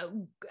mean,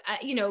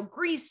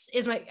 Grease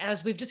is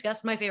as we've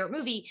discussed, my favorite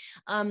movie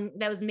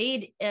that was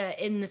made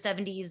in the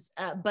 70s,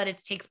 but it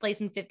takes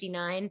place in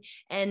 59,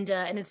 and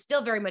it's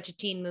still very much a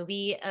teen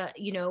movie,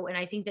 and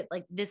I think that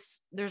like this,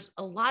 there's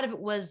a lot of it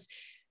was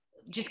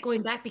just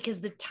going back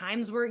because the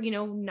times were,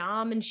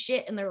 Nam and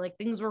shit, and they're like,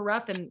 things were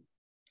rough, and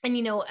I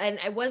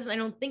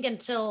don't think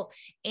until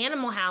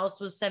Animal House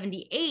was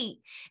 78.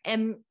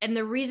 And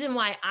the reason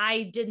why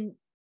I didn't,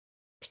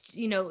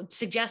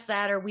 suggest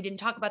that, or we didn't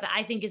talk about that,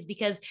 I think is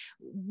because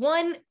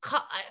one,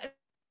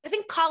 I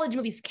think college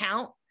movies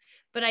count,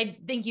 but I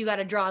think you got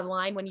to draw the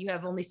line when you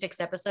have only 6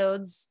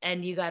 episodes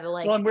and you got to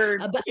like, well,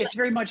 and it's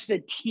very much the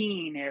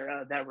teen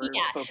era that we're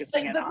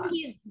focusing in on.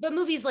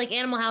 Movies like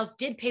Animal House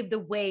did pave the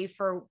way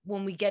for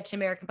when we get to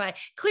American Pie.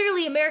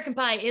 Clearly American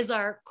Pie is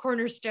our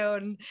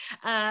cornerstone.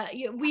 I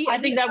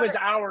think that was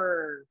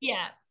our,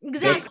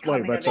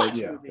 exactly.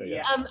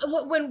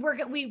 When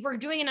we're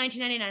doing a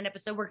 1999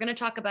 episode, we're going to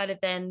talk about it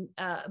then.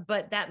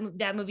 But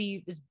that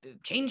movie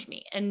changed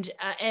me, and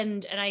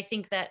I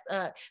think that.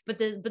 But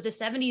the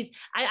 70s,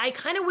 I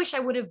kind of wish I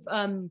would have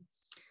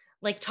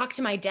like talked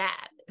to my dad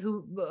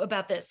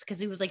about this, because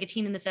he was like a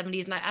teen in the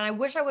 70s, and I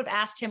wish I would have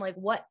asked him like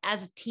what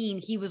as a teen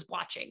he was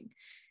watching.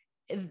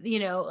 You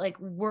know, like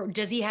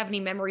does he have any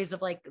memories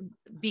of like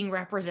being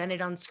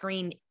represented on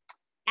screen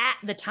at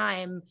the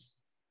time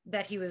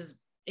that he was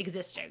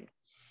existing?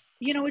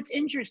 You know, it's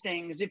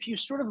interesting is if you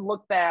sort of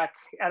look back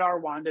at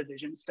our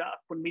WandaVision stuff,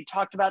 when we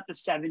talked about the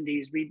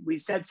 70s, we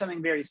said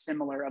something very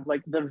similar of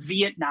like the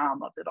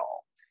Vietnam of it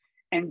all.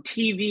 And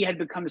TV had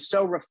become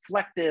so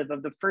reflective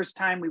of the first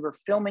time we were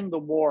filming the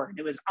war, and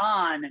it was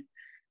on, and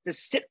the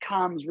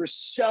sitcoms were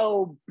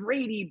so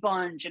Brady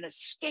Bunch and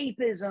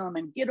escapism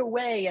and Get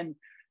Away. And,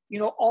 you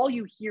know, all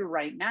you hear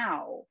right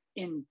now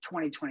in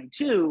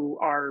 2022,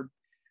 our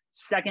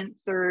second,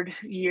 third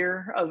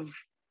year of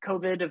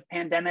COVID, of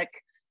pandemic,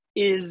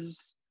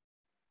 is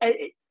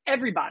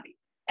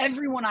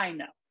everyone I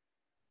know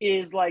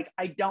is like,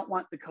 I don't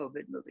want the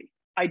COVID movie.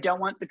 I don't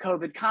want the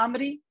COVID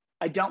comedy.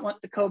 I don't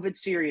want the COVID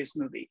serious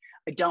movie.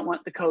 I don't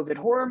want the COVID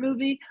horror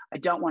movie. I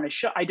don't want a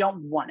show. I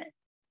don't want it.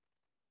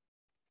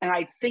 And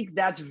I think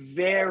that's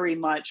very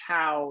much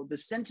how the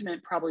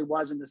sentiment probably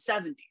was in the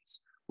 70s.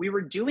 We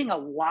were doing a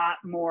lot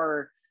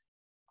more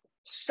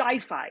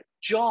sci-fi,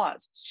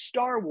 Jaws,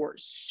 Star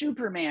Wars,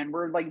 Superman,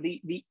 where like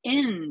the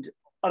end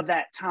of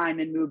that time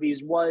in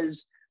movies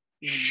was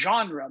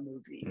genre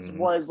movies,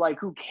 was like,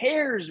 who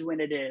cares when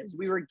it is?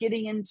 We were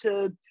getting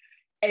into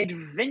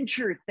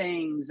adventure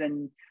things,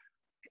 and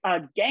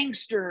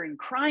gangster and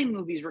crime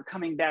movies were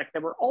coming back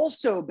that were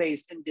also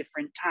based in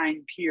different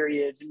time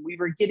periods. And we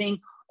were getting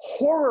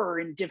horror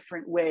in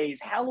different ways.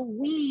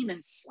 Halloween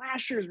and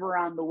slashers were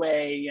on the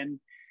way. And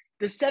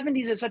the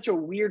 70s is such a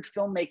weird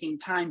filmmaking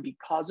time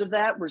because of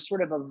that. We're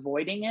sort of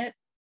avoiding it.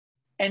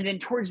 And then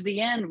towards the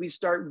end, we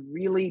start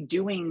really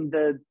doing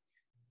the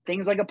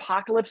things like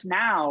Apocalypse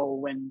Now,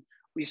 when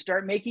we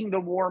start making the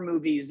war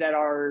movies that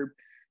are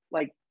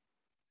like,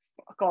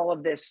 fuck all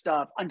of this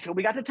stuff, until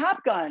we got to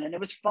Top Gun and it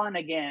was fun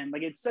again.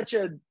 Like, it's such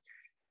a,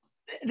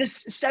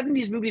 this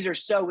 70s movies are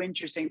so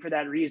interesting for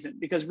that reason,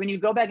 because when you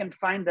go back and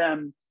find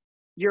them,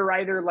 you're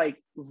either like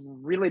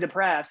really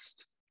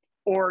depressed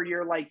or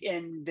you're like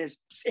in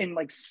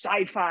like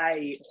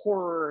sci-fi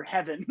horror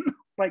heaven.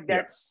 Like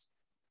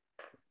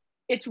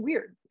it's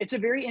weird. It's a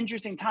very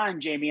interesting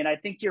time, Jamie. And I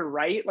think you're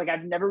right. Like,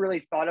 I've never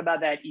really thought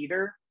about that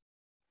either.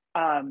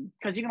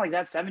 Because even like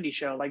that 70s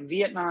show, like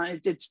Vietnam,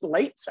 it's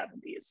late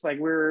 70s. Like,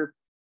 we're,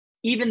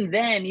 even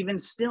then, even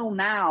still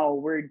now,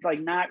 we're like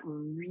not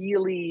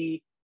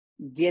really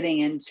getting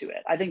into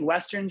it. I think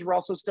Westerns were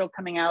also still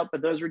coming out,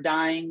 but those were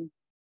dying.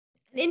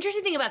 The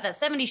interesting thing about that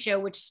 70s show,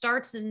 which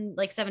starts in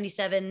like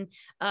 77,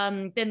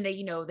 then they,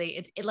 you know,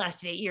 it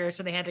lasted 8 years,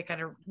 so they had to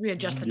kind of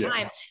readjust the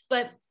time.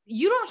 But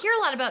you don't hear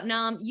a lot about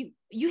Nam.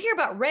 You hear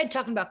about Red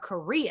talking about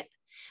Korea,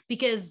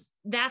 because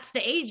that's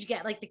the age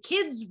gap. Like, the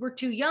kids were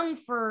too young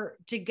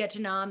to get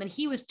to Nam, and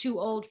he was too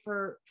old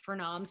for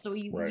Nam. So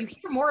you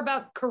hear more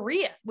about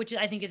Korea, which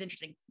I think is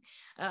interesting.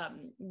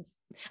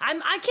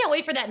 I can't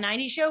wait for that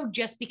 90s show,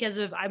 just because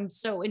of, I'm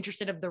so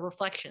interested of the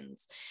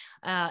reflections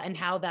and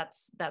how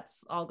that's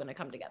all going to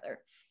come together.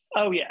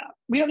 Oh yeah,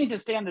 we don't need to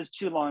stay on this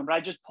too long, but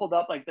I just pulled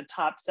up like the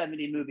top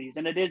 70 movies,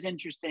 and it is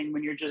interesting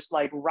when you're just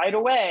like, right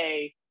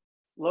away,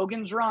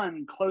 Logan's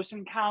Run, Close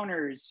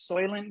Encounters,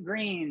 Soylent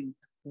Green,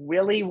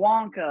 Willy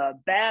Wonka,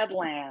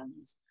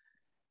 Badlands.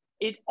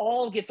 It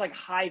all gets like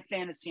high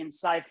fantasy and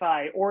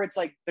sci-fi, or it's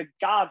like The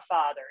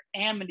Godfather,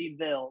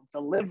 Amityville,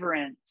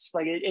 Deliverance.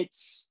 Like,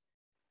 it's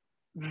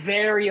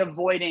very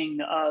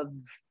avoiding of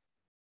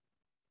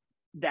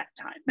that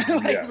time.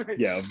 Like,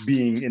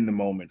 being in the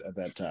moment at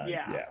that time.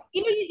 Yeah.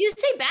 You know, you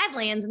say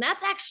Badlands, and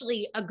that's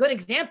actually a good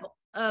example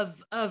of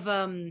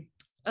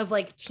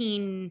like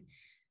teen.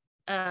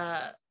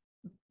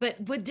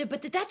 But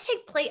did that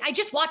take place? I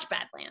just watched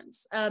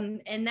Badlands,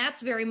 and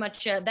that's very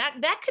much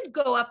that could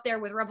go up there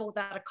with Rebel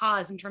Without a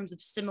Cause in terms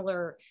of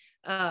similar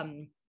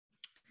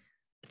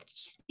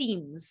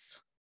themes.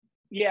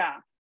 Yeah,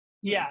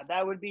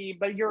 that would be.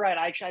 But you're right.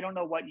 I don't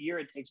know what year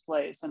it takes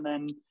place,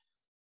 and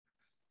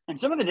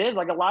some of it is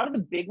like, a lot of the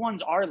big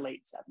ones are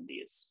late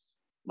 70s.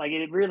 Like,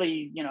 it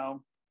really, you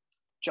know,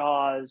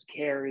 Jaws,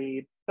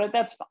 Carrie, but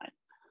that's fine.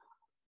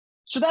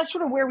 So that's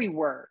sort of where we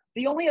were.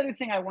 The only other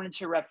thing I wanted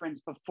to reference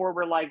before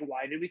we're like,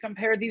 why did we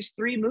compare these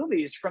 3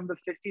 movies from the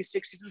 50s,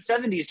 60s, and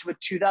 70s to a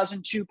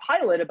 2002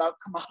 pilot about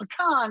Kamala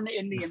Khan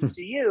in the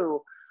MCU?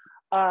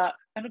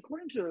 And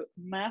according to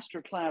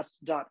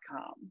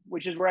masterclass.com,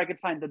 which is where I could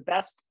find the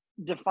best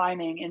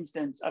defining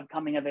instance of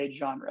coming of age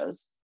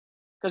genres,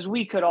 because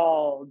we could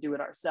all do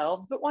it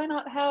ourselves, but why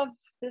not have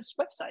this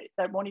website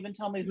that won't even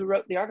tell me who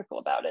wrote the article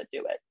about it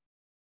do it?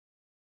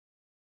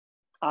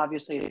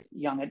 Obviously, it's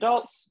young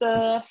adult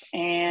stuff,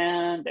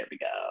 and there we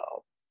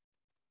go.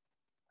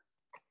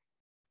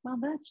 Well,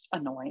 that's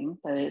annoying.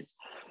 That is.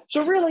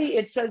 So really,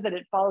 it says that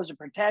it follows a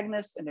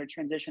protagonist and their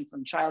transition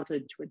from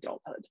childhood to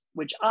adulthood,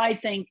 which I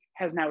think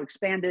has now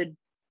expanded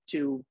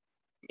to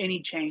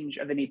any change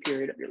of any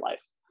period of your life.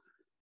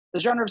 The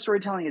genre of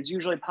storytelling is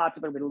usually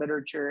popular with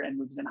literature, and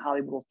movies in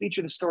Hollywood will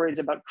feature the stories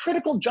about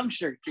critical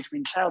junctures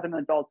between childhood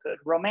and adulthood,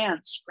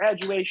 romance,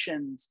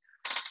 graduations,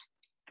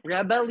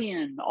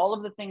 rebellion, all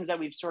of the things that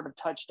we've sort of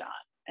touched on.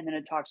 And then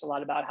it talks a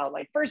lot about how,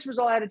 like, first it was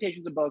all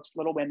adaptations of books,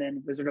 Little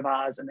Women, Wizard of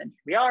Oz, and then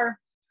here we are.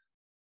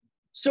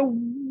 So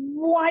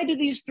why do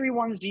these three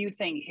ones, do you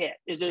think, hit?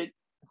 Is it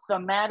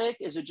thematic?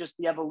 Is it just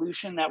the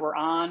evolution that we're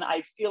on?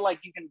 I feel like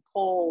you can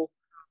pull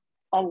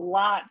a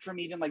lot from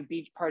even like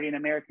Beach Party and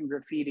American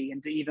Graffiti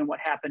into even what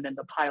happened in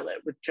the pilot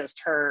with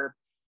just her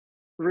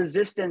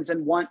resistance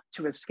and want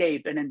to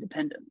escape and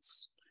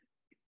independence.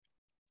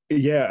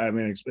 Yeah, I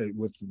mean,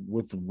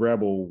 with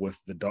Rebel, with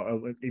the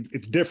dog,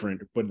 it's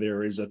different, but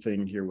there is a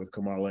thing here with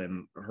Kamala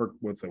and her,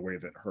 with the way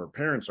that her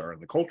parents are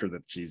and the culture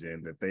that she's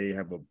in, that they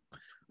have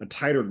a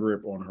tighter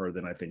grip on her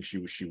than I think she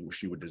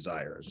would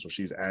desire. So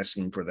she's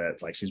asking for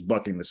that, like she's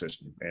bucking the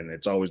system, and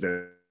it's always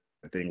that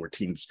thing where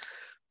teams.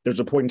 There's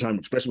a point in time,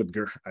 especially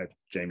with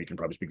Jamie can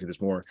probably speak to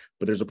this more,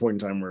 but there's a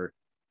point in time where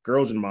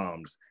girls and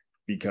moms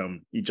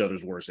become each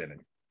other's worst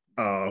enemy.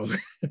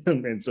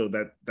 And so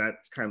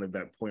that's kind of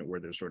that point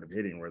where they're sort of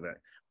hitting where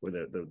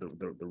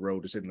the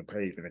road is hitting the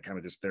pave, and it kind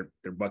of just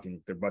they're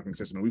bucking the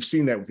system. And we've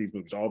seen that with these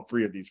movies. All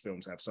three of these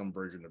films have some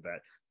version of that.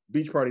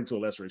 Beach Party, to a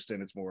lesser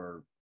extent, it's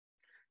more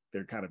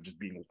they're kind of just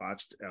being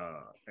watched,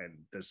 and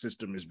the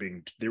system is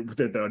being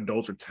the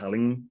adults are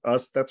telling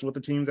us that's what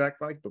the teens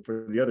act like. But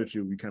for the other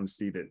two, we kind of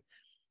see that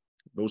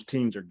those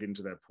teens are getting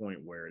to that point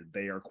where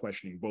they are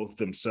questioning both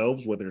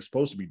themselves, what they're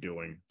supposed to be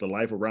doing, the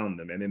life around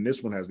them. And then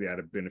this one has the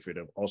added benefit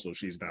of also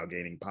she's now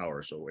gaining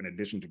power. So in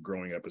addition to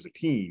growing up as a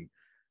teen,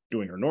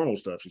 doing her normal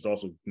stuff, she's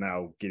also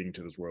now getting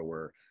to this world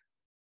where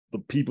the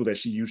people that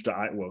she used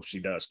to, well, she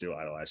does still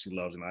idolize, she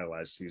loves and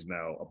idolizes, she's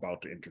now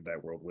about to enter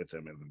that world with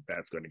them. And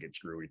that's going to get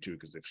screwy too,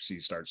 because if she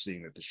starts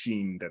seeing that the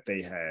sheen that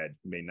they had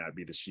may not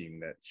be the sheen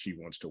that she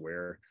wants to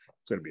wear,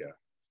 it's going to be an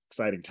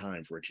exciting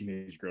time for a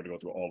teenage girl to go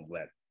through all of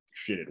that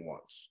shit at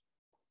once.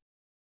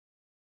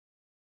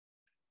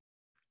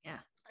 Yeah,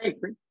 I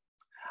agree.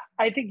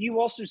 I think you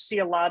also see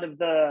a lot of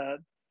the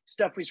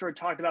stuff we sort of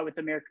talked about with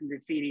American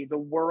Graffiti. The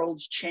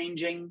world's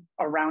changing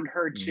around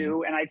her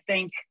too, and I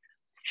think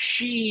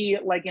she,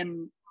 like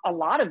in a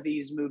lot of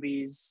these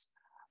movies,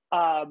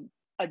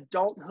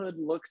 adulthood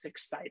looks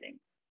exciting.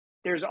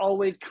 There's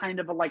always kind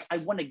of a like, I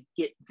want to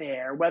get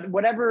there,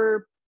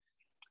 whatever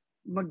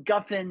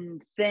MacGuffin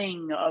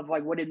thing of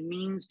like what it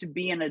means to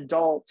be an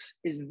adult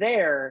is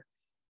there.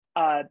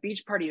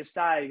 Beach Party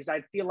aside, because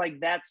I feel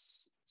like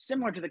that's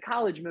similar to the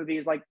college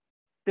movies. Like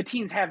the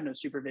teens have no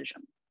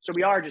supervision, so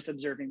we are just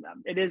observing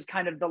them. It is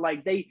kind of the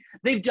like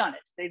they've done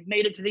it, they've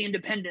made it to the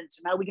independence,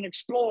 and now we can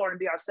explore and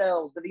be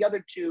ourselves. But the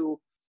other two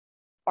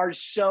are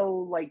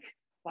so like,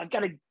 well, I've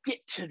got to get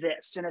to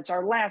this, and it's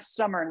our last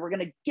summer, and we're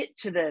going to get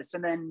to this,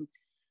 and then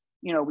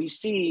we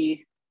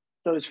see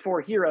those four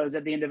heroes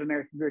at the end of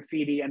American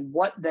Graffiti and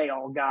what they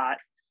all got.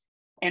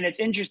 And it's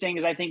interesting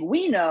because I think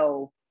we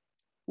know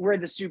where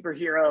the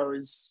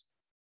superheroes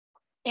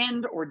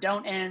end or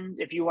don't end.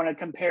 If you want to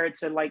compare it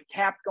to like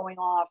Cap going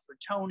off or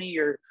Tony,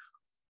 or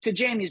to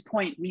Jamie's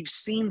point, we've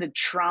seen the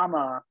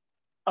trauma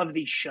of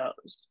these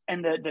shows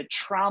and the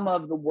trauma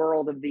of the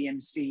world of the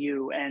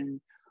MCU.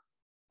 And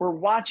we're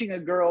watching a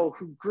girl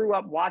who grew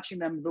up watching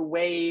them the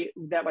way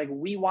that like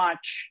we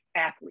watch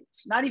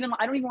athletes. I don't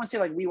even want to say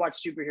like we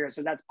watch superheroes,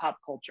 because that's pop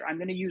culture. I'm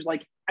going to use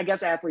like, I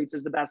guess athletes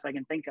is the best I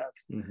can think of.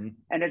 Mm-hmm.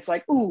 And it's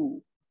like, ooh,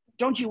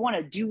 don't you want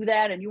to do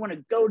that? And you want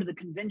to go to the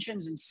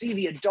conventions and see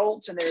the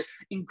adults, and they're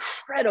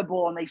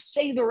incredible and they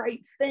say the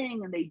right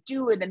thing and they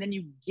do it. And then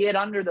you get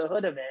under the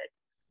hood of it.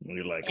 And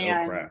you're like,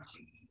 oh crap.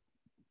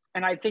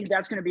 And I think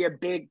that's going to be a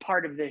big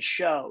part of this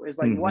show is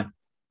like what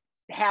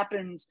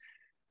happens,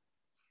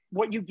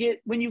 what you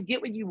get when you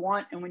get what you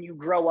want, and when you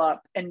grow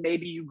up, and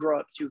maybe you grow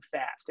up too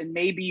fast, and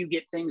maybe you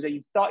get things that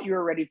you thought you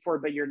were ready for,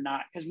 but you're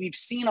not. Because we've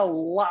seen a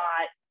lot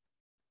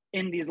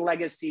in these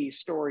legacy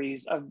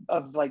stories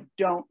of like,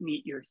 don't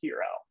meet your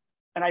hero.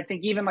 And I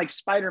think even like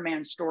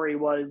Spider-Man's story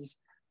was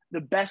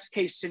the best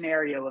case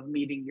scenario of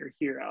meeting your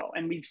hero.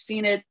 And we've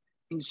seen it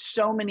in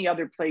so many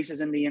other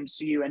places in the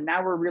MCU. And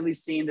now we're really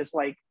seeing this,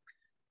 like,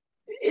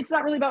 it's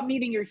not really about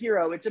meeting your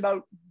hero. It's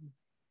about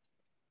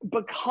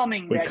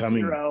becoming that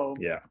hero.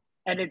 Yeah.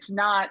 And it's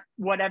not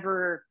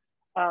whatever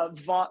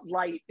Vought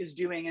Light is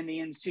doing in the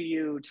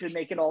MCU to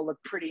make it all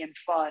look pretty and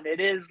fun.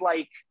 It is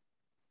like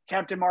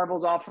Captain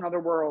Marvel's off in other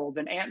worlds,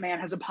 and Ant-Man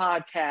has a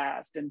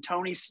podcast, and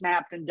Tony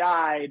snapped and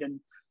died, and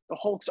the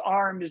Hulk's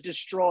arm is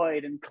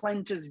destroyed, and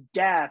Clint is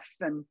deaf,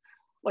 and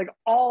like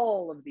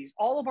all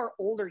of our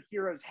older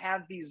heroes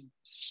have these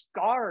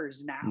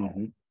scars now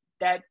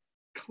that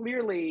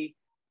clearly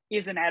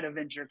isn't at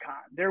Adventure Con.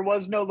 There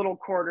was no little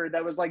quarter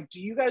that was like,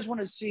 do you guys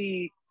want to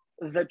see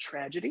the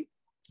tragedy?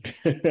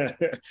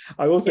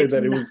 I will say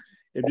that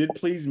it did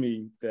please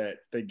me that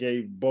they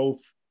gave both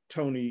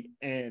Tony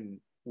and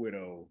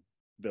Widow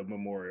the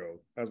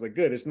memorial. I was like,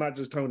 good, it's not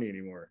just Tony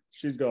anymore.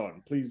 She's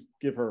gone. Please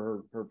give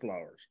her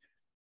flowers.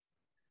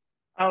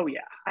 Oh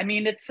yeah. I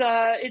mean,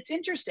 it's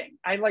interesting.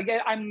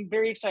 I'm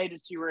very excited to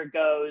see where it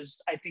goes.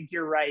 I think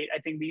you're right. I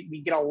think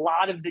we get a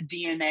lot of the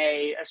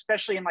DNA,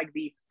 especially in like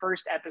the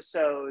first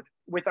episode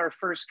with our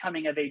first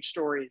coming of age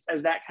stories,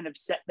 as that kind of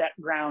set that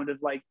ground of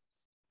like,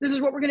 this is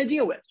what we're going to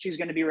deal with. She's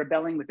going to be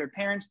rebelling with her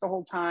parents the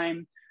whole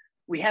time.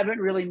 We haven't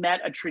really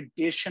met a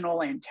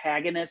traditional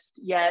antagonist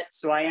yet.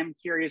 So I am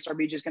curious, are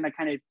we just going to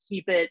kind of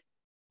keep it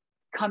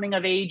coming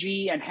of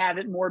agey and have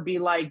it more be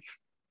like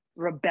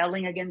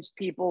rebelling against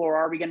people, or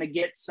are we going to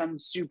get some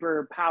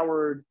super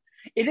powered?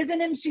 It is an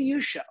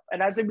MCU show,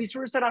 and as we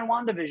sort of said on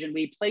WandaVision,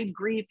 we played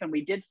grief and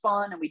we did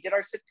fun and we did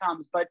our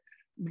sitcoms, but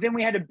then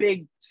we had a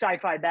big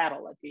sci-fi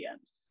battle at the end.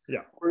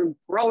 Yeah, we're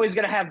always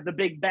going to have the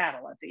big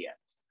battle at the end,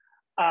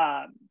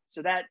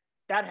 so that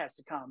has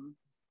to come.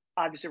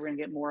 Obviously we're going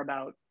to get more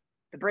about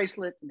the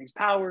bracelets and these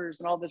powers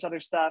and all this other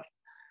stuff,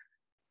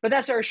 but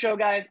that's our show,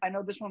 guys. I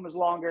know this one was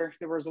longer.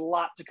 There was a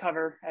lot to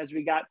cover as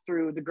we got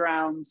through the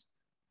grounds.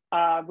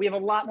 We have a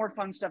lot more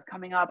fun stuff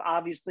coming up.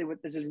 Obviously, what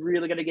this is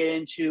really going to get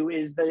into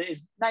is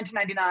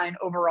 1999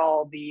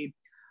 overall.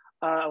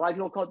 A lot of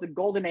people call it the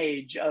golden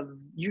age of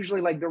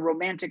usually like the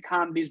romantic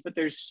comedies, but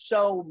there's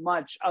so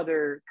much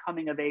other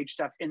coming of age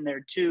stuff in there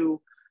too.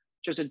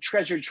 Just a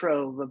treasure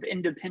trove of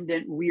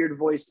independent, weird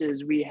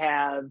voices. We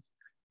have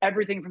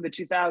everything from the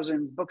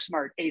 2000s,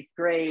 Booksmart, 8th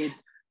grade.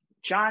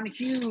 John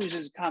Hughes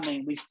is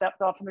coming. We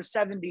stepped off in the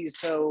 70s,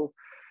 so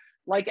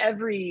like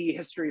every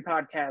history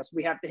podcast,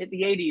 we have to hit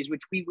the 80s,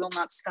 which we will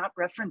not stop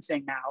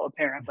referencing now,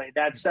 apparently.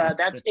 That's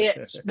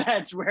it.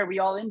 That's where we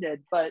all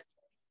ended. But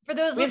for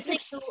those listening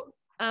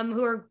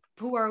who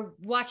are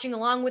watching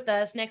along with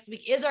us, next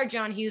week is our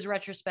John Hughes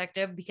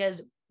retrospective,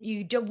 because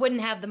you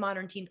wouldn't have the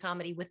modern teen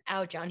comedy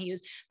without John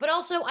Hughes. But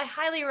also, I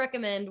highly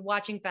recommend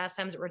watching Fast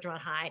Times at Ridgemont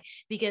High,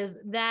 because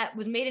that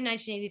was made in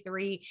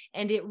 1983,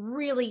 and it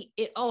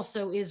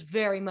also is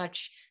very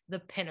much the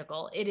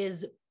pinnacle. It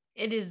is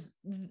in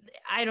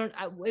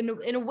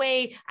a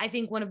way, I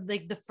think one of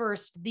the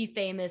first, the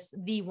famous,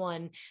 the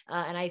one,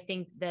 and I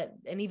think that,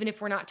 and even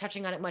if we're not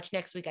touching on it much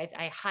next week,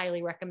 I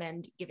highly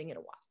recommend giving it a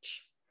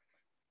watch.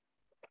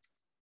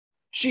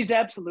 She's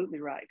absolutely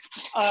right.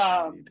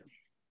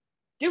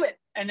 Do it,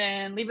 and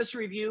then leave us a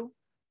review,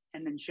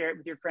 and then share it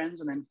with your friends,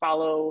 and then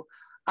follow.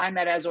 I'm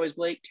at As Always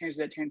Blake, Terrence is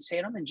at Terrence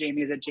Tatum, and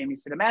Jamie is at Jamie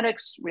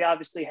Cinematics. We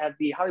obviously have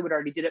the Hollywood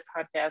Already Did It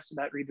podcast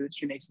about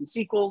reboots, remakes, and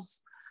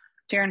sequels.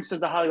 Terrence does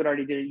the Hollywood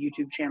Already Did It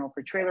YouTube channel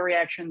for trailer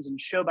reactions and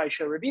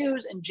show-by-show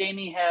reviews, and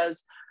Jamie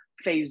has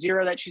Phase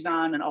Zero that she's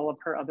on and all of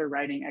her other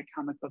writing at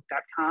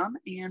comicbook.com,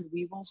 and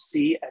we will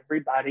see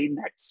everybody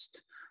next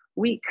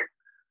week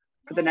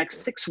for the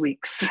next 6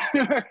 weeks.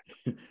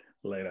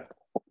 Later.